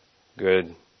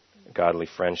good, godly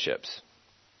friendships.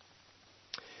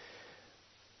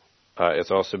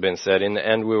 It's also been said, in the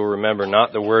end we will remember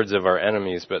not the words of our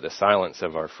enemies, but the silence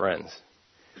of our friends.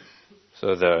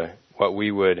 So what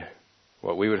we would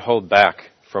hold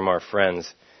back from our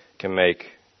friends can make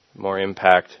more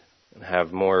impact and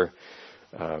have more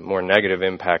negative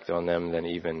impact on them than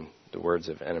even the words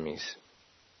of enemies.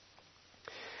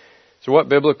 So what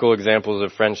biblical examples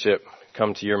of friendship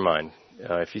come to your mind?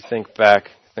 If you think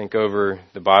over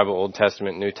the Bible, Old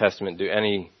Testament, New Testament, do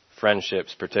any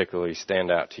friendships particularly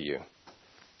stand out to you?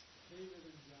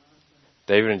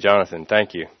 David and Jonathan,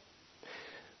 thank you.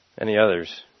 Any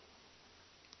others?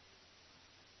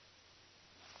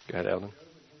 Go ahead, Eldon.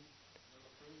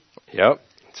 Yep,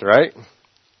 that's right.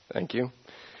 Thank you.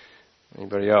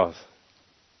 Anybody else?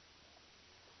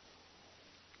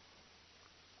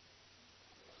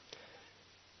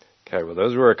 Okay, well,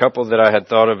 those were a couple that I had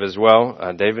thought of as well.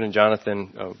 David and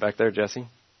Jonathan. Oh, back there, Jesse.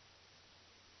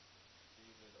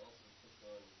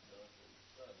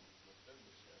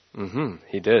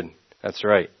 He did. That's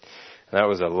right. And that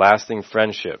was a lasting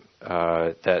friendship.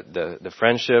 That the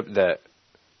friendship that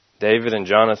David and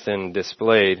Jonathan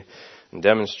displayed and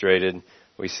demonstrated,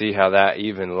 we see how that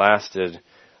even lasted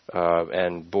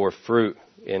and bore fruit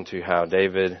into how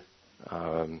David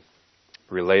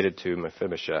related to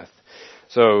Mephibosheth.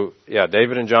 So, yeah,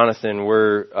 David and Jonathan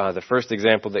were the first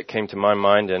example that came to my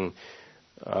mind, and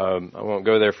I won't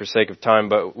go there for sake of time,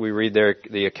 but we read there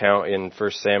the account in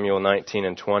 1 Samuel 19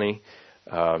 and 20,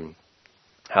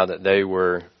 how that they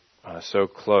were so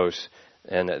close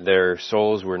and that their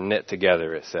souls were knit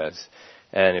together, it says.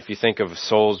 And if you think of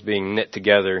souls being knit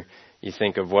together, you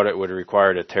think of what it would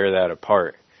require to tear that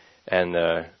apart, and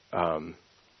the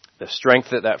strength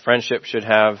that friendship should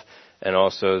have, and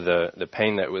also the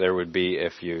pain that there would be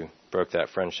if you broke that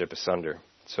friendship asunder.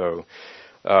 So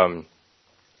the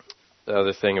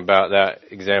other thing about that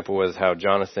example was how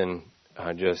Jonathan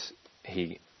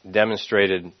he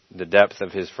demonstrated the depth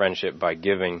of his friendship by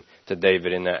giving to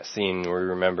David in that scene where we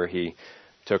remember he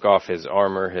took off his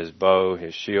armor, his bow,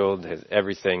 his shield, his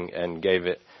everything, and gave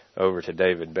it over to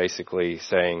David, basically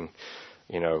saying,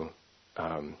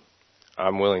 I'm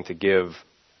willing to give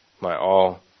my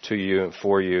all to you and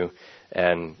for you,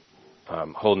 and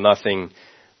hold nothing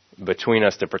between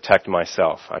us to protect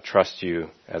myself. I trust you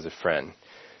as a friend.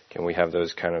 Can we have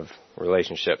those kind of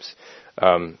relationships?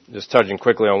 Just touching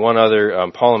quickly on one other,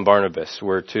 Paul and Barnabas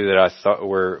were two that I thought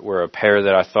were a pair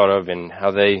that I thought of in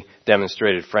how they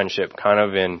demonstrated friendship, kind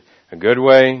of in a good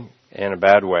way and a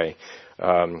bad way.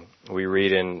 We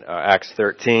read in Acts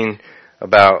 13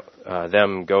 about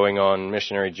them going on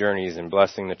missionary journeys and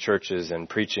blessing the churches and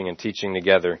preaching and teaching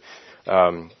together.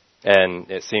 And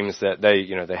it seems that they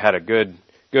had a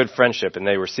good friendship, and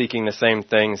they were seeking the same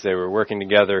things. They were working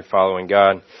together, following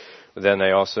God. But then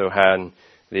they also had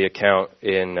the account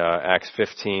in Acts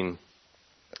 15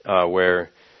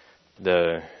 where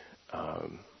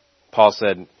Paul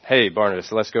said, "Hey,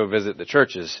 Barnabas, let's go visit the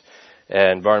churches."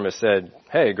 And Barnabas said,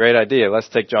 "Hey, great idea. Let's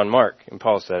take John Mark." And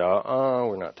Paul said,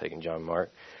 we're not taking John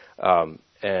Mark.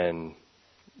 And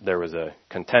there was a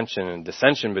contention and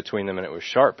dissension between them, and it was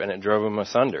sharp, and it drove them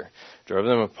asunder, drove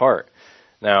them apart.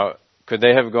 Now, could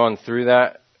they have gone through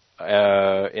that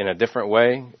in a different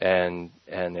way, and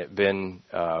it been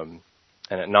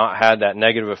and it not had that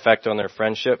negative effect on their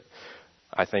friendship?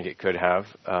 I think it could have.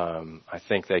 I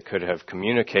think they could have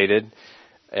communicated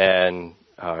and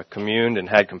communed and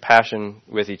had compassion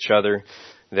with each other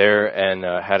there and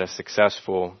had a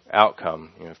successful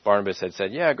outcome. If Barnabas had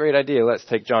said, "Yeah, great idea, let's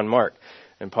take John Mark,"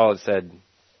 and Paul had said,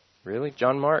 "Really,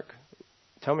 John Mark?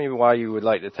 Tell me why you would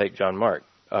like to take John Mark.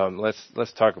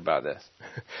 Let's talk about this."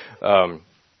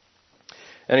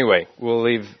 Anyway, we'll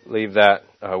leave that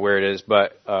where it is.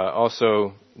 But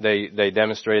also, they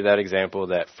demonstrated that example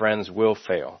that friends will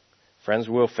fail. Friends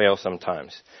will fail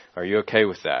sometimes. Are you okay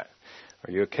with that?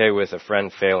 Are you okay with a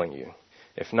friend failing you?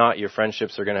 If not, your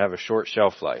friendships are going to have a short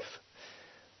shelf life.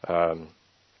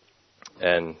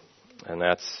 And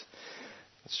that's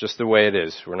just the way it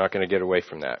is. We're not going to get away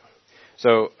from that.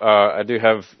 So I do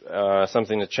have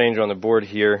something to change on the board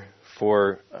here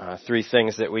for 3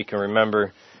 things that we can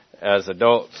remember as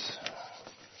adults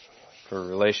for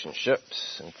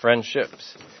relationships and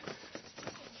friendships,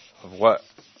 of what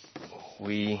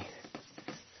we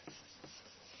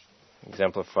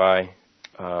exemplify.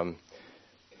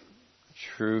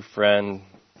 True friend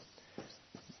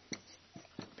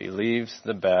believes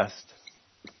the best,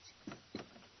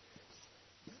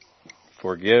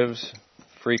 forgives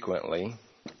frequently,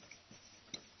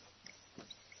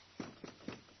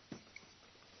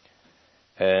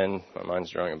 and my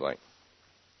mind's drawing a blank,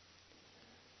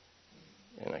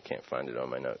 and I can't find it on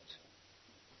my notes.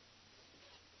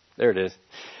 There it is.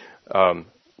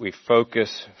 We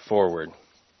focus forward.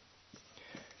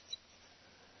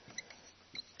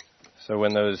 So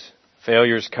when those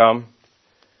failures come,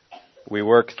 we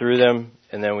work through them,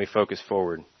 and then we focus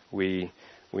forward. We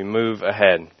move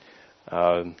ahead.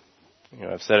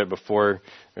 I've said it before.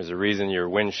 There's a reason your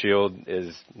windshield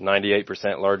is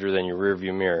 98% larger than your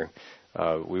rearview mirror.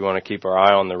 We want to keep our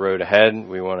eye on the road ahead.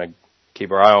 We want to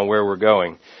keep our eye on where we're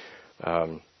going.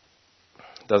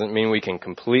 Doesn't mean we can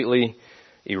completely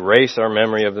erase our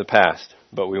memory of the past,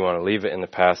 but we want to leave it in the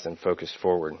past and focus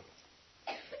forward.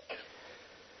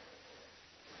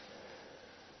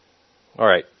 All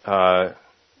right,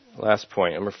 last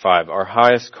point, number 5, our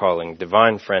highest calling,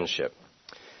 divine friendship.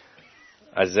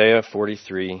 Isaiah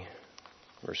 43,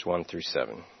 verse 1 through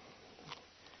 7.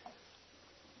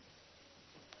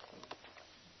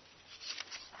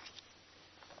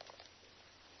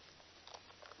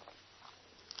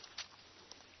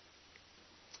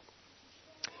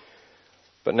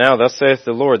 But now thus saith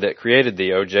the Lord that created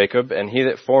thee, O Jacob, and he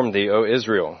that formed thee, O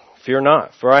Israel. Fear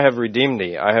not, for I have redeemed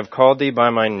thee. I have called thee by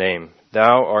my name.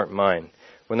 Thou art mine.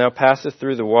 When thou passest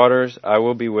through the waters, I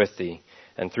will be with thee,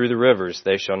 and through the rivers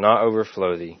they shall not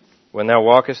overflow thee. When thou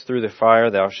walkest through the fire,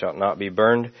 thou shalt not be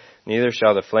burned, neither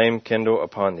shall the flame kindle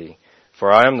upon thee. For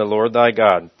I am the Lord thy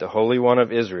God, the Holy One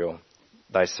of Israel,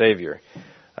 thy Savior.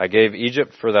 I gave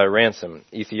Egypt for thy ransom,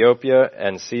 Ethiopia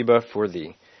and Seba for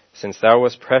thee. Since thou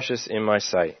wast precious in my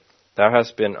sight, thou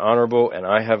hast been honorable, and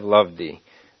I have loved thee.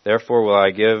 Therefore will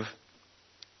I give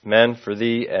men for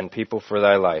thee and people for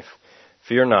thy life.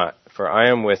 Fear not, for I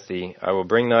am with thee. I will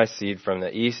bring thy seed from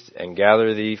the east and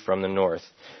gather thee from the north.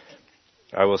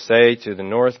 I will say to the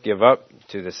north, give up,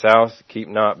 to the south, keep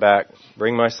not back.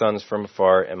 Bring my sons from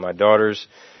afar and my daughters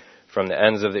from the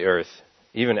ends of the earth.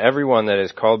 Even every one that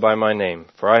is called by my name,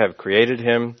 for I have created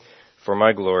him for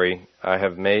my glory. I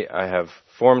have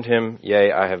formed him,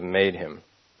 yea, I have made him.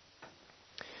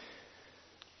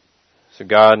 So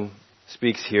God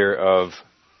speaks here of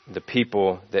the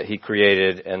people that he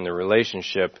created and the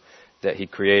relationship that he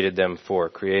created them for,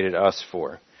 created us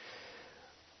for.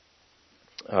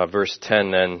 Verse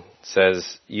 10 then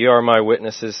says, Ye are my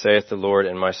witnesses, saith the Lord,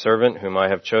 and my servant whom I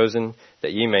have chosen,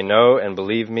 that ye may know and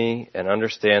believe me and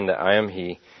understand that I am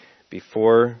he.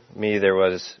 Before me there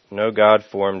was no God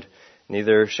formed,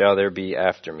 neither shall there be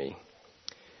after me.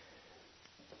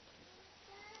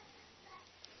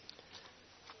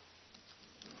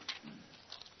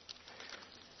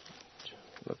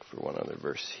 Look for one other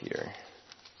verse here.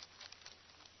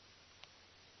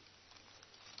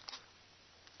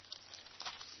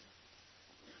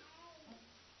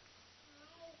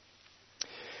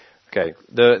 Okay,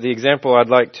 the example I'd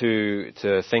like to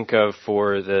think of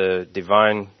for the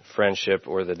divine friendship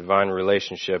or the divine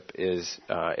relationship is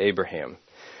Abraham.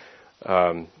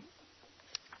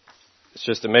 It's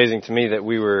just amazing to me that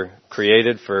we were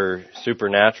created for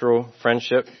supernatural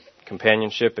friendship,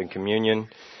 companionship, and communion.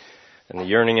 And the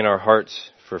yearning in our hearts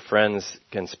for friends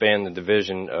can span the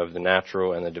division of the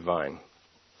natural and the divine.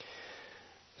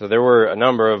 So there were a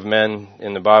number of men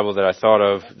in the Bible that I thought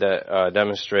of that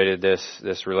demonstrated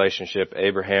this relationship.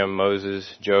 Abraham,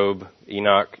 Moses, Job,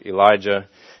 Enoch, Elijah,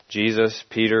 Jesus,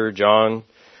 Peter, John,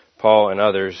 Paul, and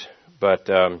others. But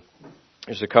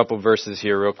there's a couple verses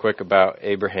here real quick about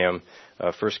Abraham.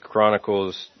 1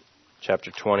 Chronicles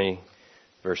chapter 20,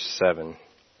 verse 7.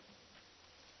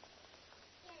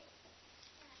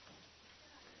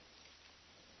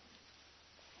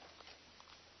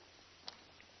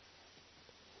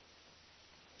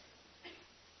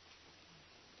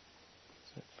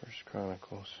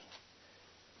 Chronicles.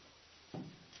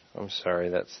 I'm sorry,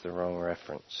 that's the wrong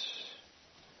reference.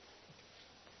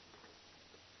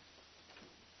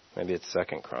 Maybe it's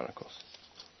 2 Chronicles.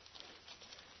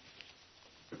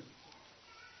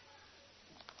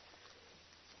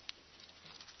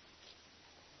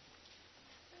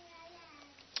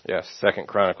 Yes, 2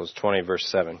 Chronicles 20, verse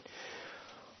 7.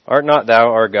 Art not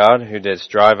thou our God, who didst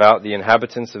drive out the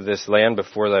inhabitants of this land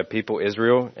before thy people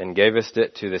Israel, and gavest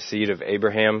it to the seed of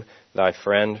Abraham, thy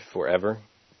friend, forever?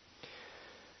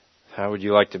 How would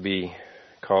you like to be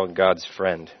called God's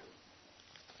friend?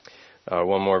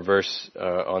 One more verse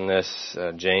on this.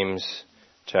 James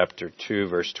chapter 2,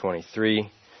 verse 23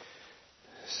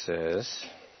 says,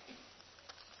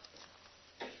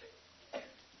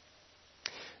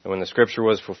 And when the scripture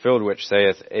was fulfilled, which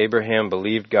saith, Abraham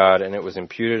believed God, and it was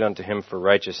imputed unto him for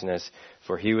righteousness,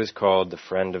 for he was called the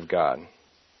friend of God.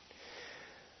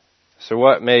 So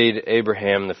what made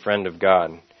Abraham the friend of God?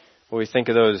 Well, we think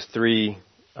of those three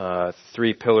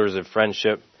pillars of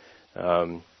friendship,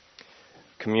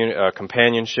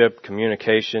 companionship,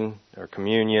 communication, or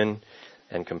communion,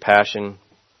 and compassion.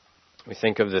 We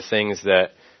think of the things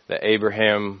that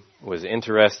Abraham was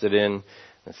interested in,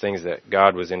 the things that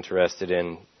God was interested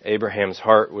in. Abraham's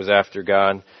heart was after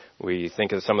God, We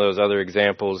think of some of those other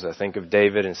examples. I think of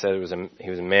David and said he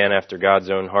was a man after God's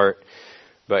own heart,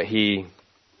 but he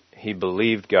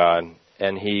believed God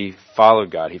and he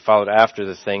followed God. He followed after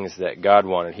the things that God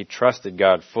wanted. He trusted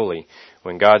God fully.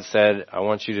 When God said, I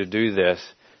want you to do this,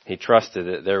 he trusted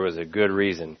that there was a good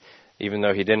reason, even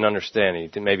though he didn't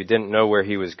understand. He maybe didn't know where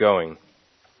he was going.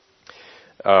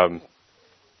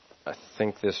 I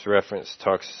think this reference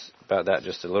talks about that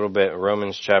just a little bit.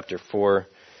 Romans chapter 4,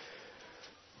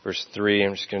 verse 3.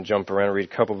 I'm just going to jump around and read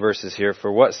a couple verses here.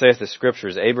 For what saith the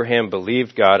Scriptures? Abraham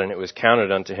believed God, and it was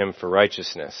counted unto him for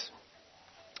righteousness.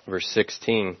 Verse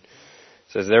 16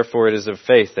 says, therefore it is of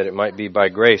faith, that it might be by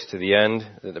grace, to the end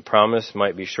that the promise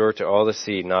might be sure to all the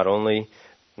seed, not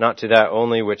to that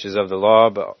only which is of the law,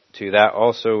 but to that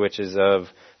also which is of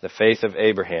the faith of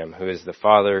Abraham, who is the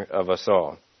father of us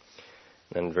all.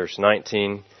 Then verse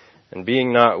 19, and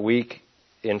being not weak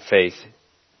in faith,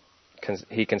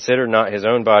 he considered not his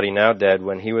own body now dead,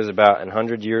 when he was about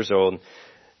 100 years old,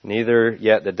 neither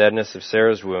yet the deadness of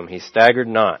Sarah's womb. He staggered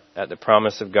not at the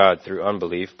promise of God through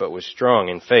unbelief, but was strong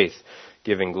in faith,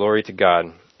 giving glory to God,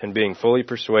 and being fully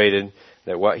persuaded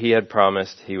that what he had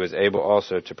promised he was able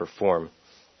also to perform.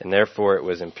 And therefore it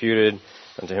was imputed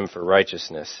unto him for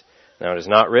righteousness. Now it is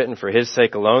not written for his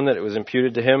sake alone that it was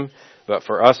imputed to him, but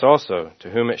for us also, to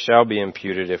whom it shall be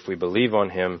imputed if we believe on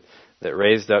him that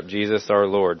raised up Jesus our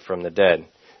Lord from the dead,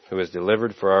 who was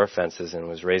delivered for our offenses and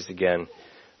was raised again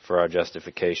for our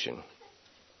justification.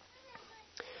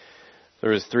 There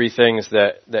was three things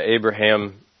that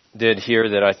Abraham did here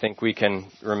that I think we can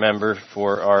remember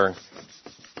for our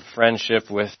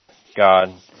friendship with God,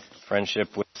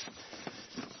 friendship with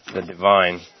the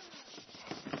divine.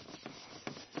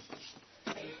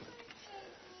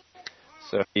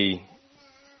 So he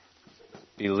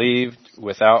believed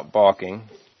without balking.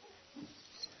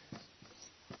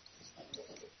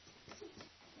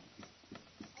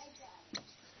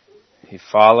 He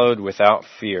followed without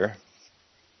fear.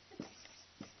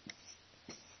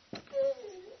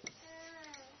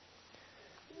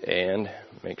 And,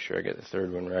 make sure I get the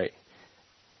third one right,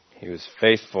 he was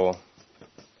faithful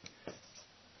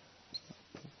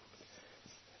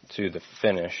to the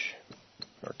finish,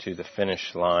 or to the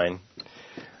finish line.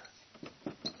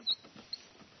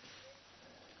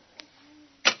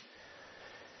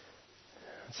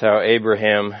 That's how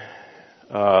Abraham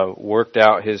worked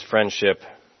out his friendship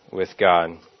with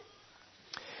God.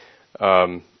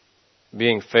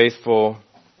 Being faithful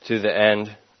to the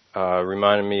end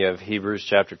reminded me of Hebrews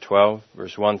chapter 12,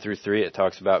 verse 1 through 3. It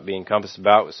talks about being compassed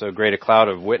about with so great a cloud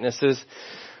of witnesses.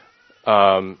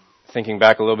 Thinking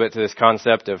back a little bit to this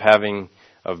concept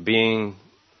of being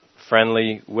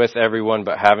friendly with everyone,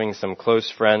 but having some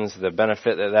close friends, the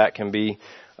benefit that can be.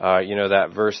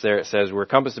 That verse there, it says, we're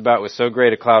compassed about with so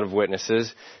great a cloud of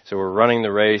witnesses. So we're running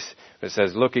the race. It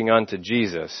says, looking unto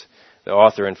Jesus, the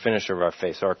author and finisher of our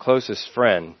faith. So our closest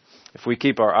friend. If we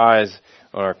keep our eyes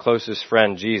on our closest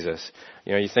friend, Jesus,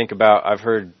 you think about, I've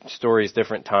heard stories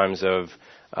different times of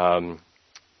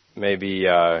maybe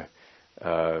an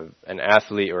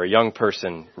athlete or a young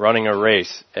person running a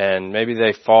race, and maybe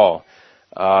they fall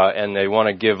and they want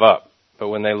to give up. But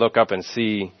when they look up and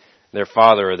see their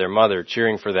father or their mother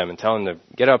cheering for them and telling them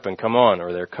to get up and come on,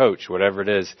 or their coach, whatever it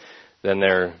is, then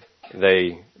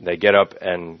they get up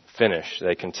and finish.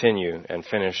 They continue and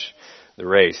finish the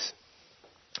race.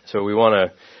 So we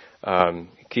want to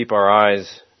keep our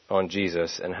eyes on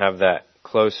Jesus and have that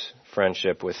close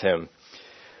friendship with him.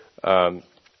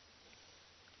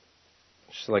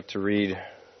 Just like to read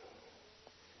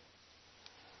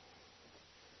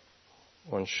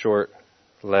one short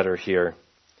letter here.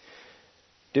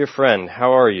 Dear friend,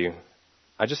 how are you?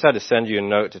 I just had to send you a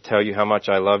note to tell you how much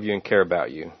I love you and care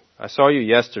about you. I saw you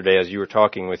yesterday as you were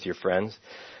talking with your friends.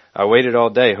 I waited all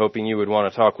day hoping you would want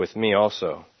to talk with me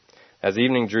also. As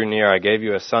evening drew near, I gave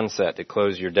you a sunset to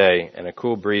close your day and a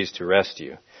cool breeze to rest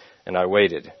you, and I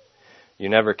waited. You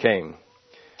never came.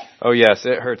 Oh yes,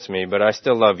 it hurts me, but I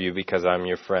still love you because I'm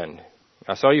your friend.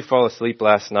 I saw you fall asleep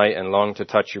last night and longed to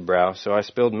touch your brow, so I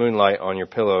spilled moonlight on your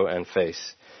pillow and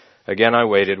face. Again I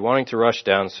waited, wanting to rush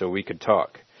down so we could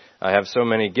talk. I have so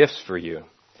many gifts for you.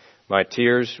 My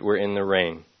tears were in the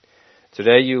rain.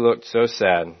 Today you looked so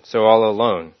sad, so all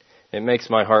alone. It makes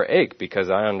my heart ache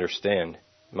because I understand.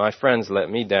 My friends let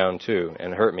me down too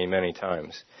and hurt me many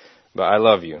times. But I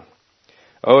love you.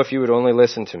 Oh, if you would only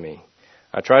listen to me.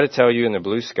 I try to tell you in the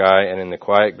blue sky and in the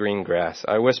quiet green grass.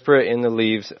 I whisper it in the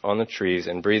leaves on the trees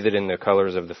and breathe it in the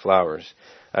colors of the flowers.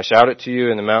 I shout it to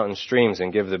you in the mountain streams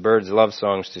and give the birds love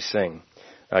songs to sing.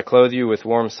 I clothe you with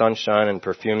warm sunshine and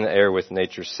perfume the air with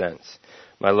nature's scents.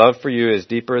 My love for you is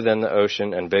deeper than the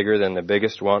ocean and bigger than the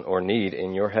biggest want or need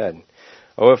in your head.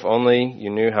 Oh, if only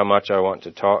you knew how much I want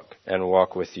to talk and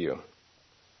walk with you.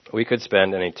 We could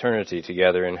spend an eternity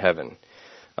together in heaven.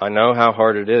 I know how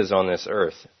hard it is on this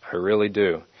earth. I really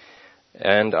do.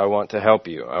 And I want to help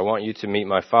you. I want you to meet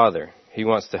my Father. He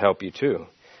wants to help you too.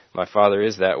 My Father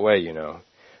is that way, you know.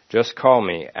 Just call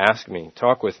me, ask me,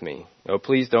 talk with me. Oh,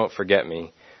 please don't forget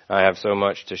me. I have so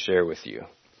much to share with you.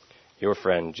 Your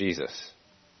friend, Jesus.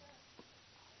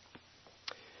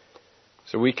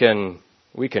 So we can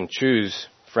choose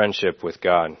friendship with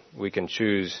God. We can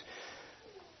choose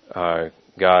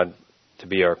God to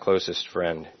be our closest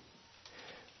friend.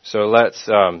 So let's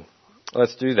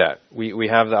do that. We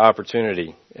have the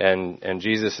opportunity, and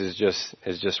Jesus is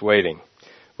just waiting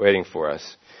for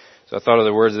us. So I thought of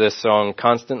the words of this song: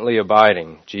 constantly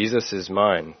abiding, Jesus is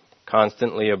mine.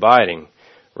 Constantly abiding,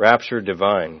 rapture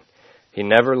divine. He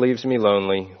never leaves me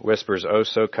lonely, whispers oh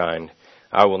so kind,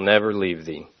 I will never leave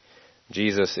thee.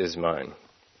 Jesus is mine.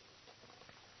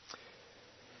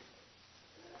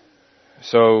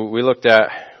 So we looked at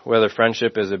whether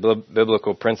friendship is a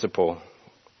biblical principle,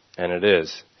 and it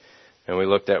is. And we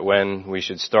looked at when we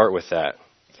should start with that.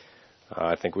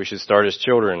 I think we should start as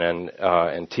children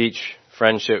and teach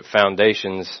friendship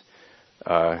foundations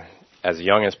as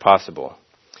young as possible.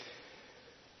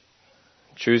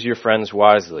 Choose your friends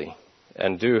wisely,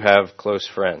 and do have close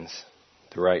friends,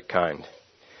 the right kind.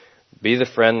 Be the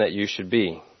friend that you should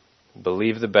be.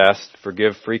 Believe the best,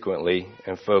 forgive frequently,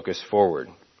 and focus forward.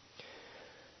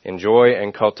 Enjoy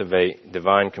and cultivate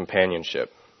divine companionship.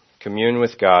 Commune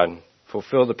with God.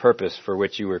 Fulfill the purpose for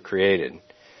which you were created.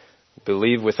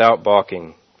 Believe without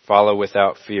balking. Follow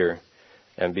without fear.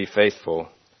 And be faithful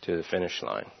to the finish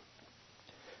line.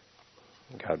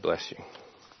 God bless you.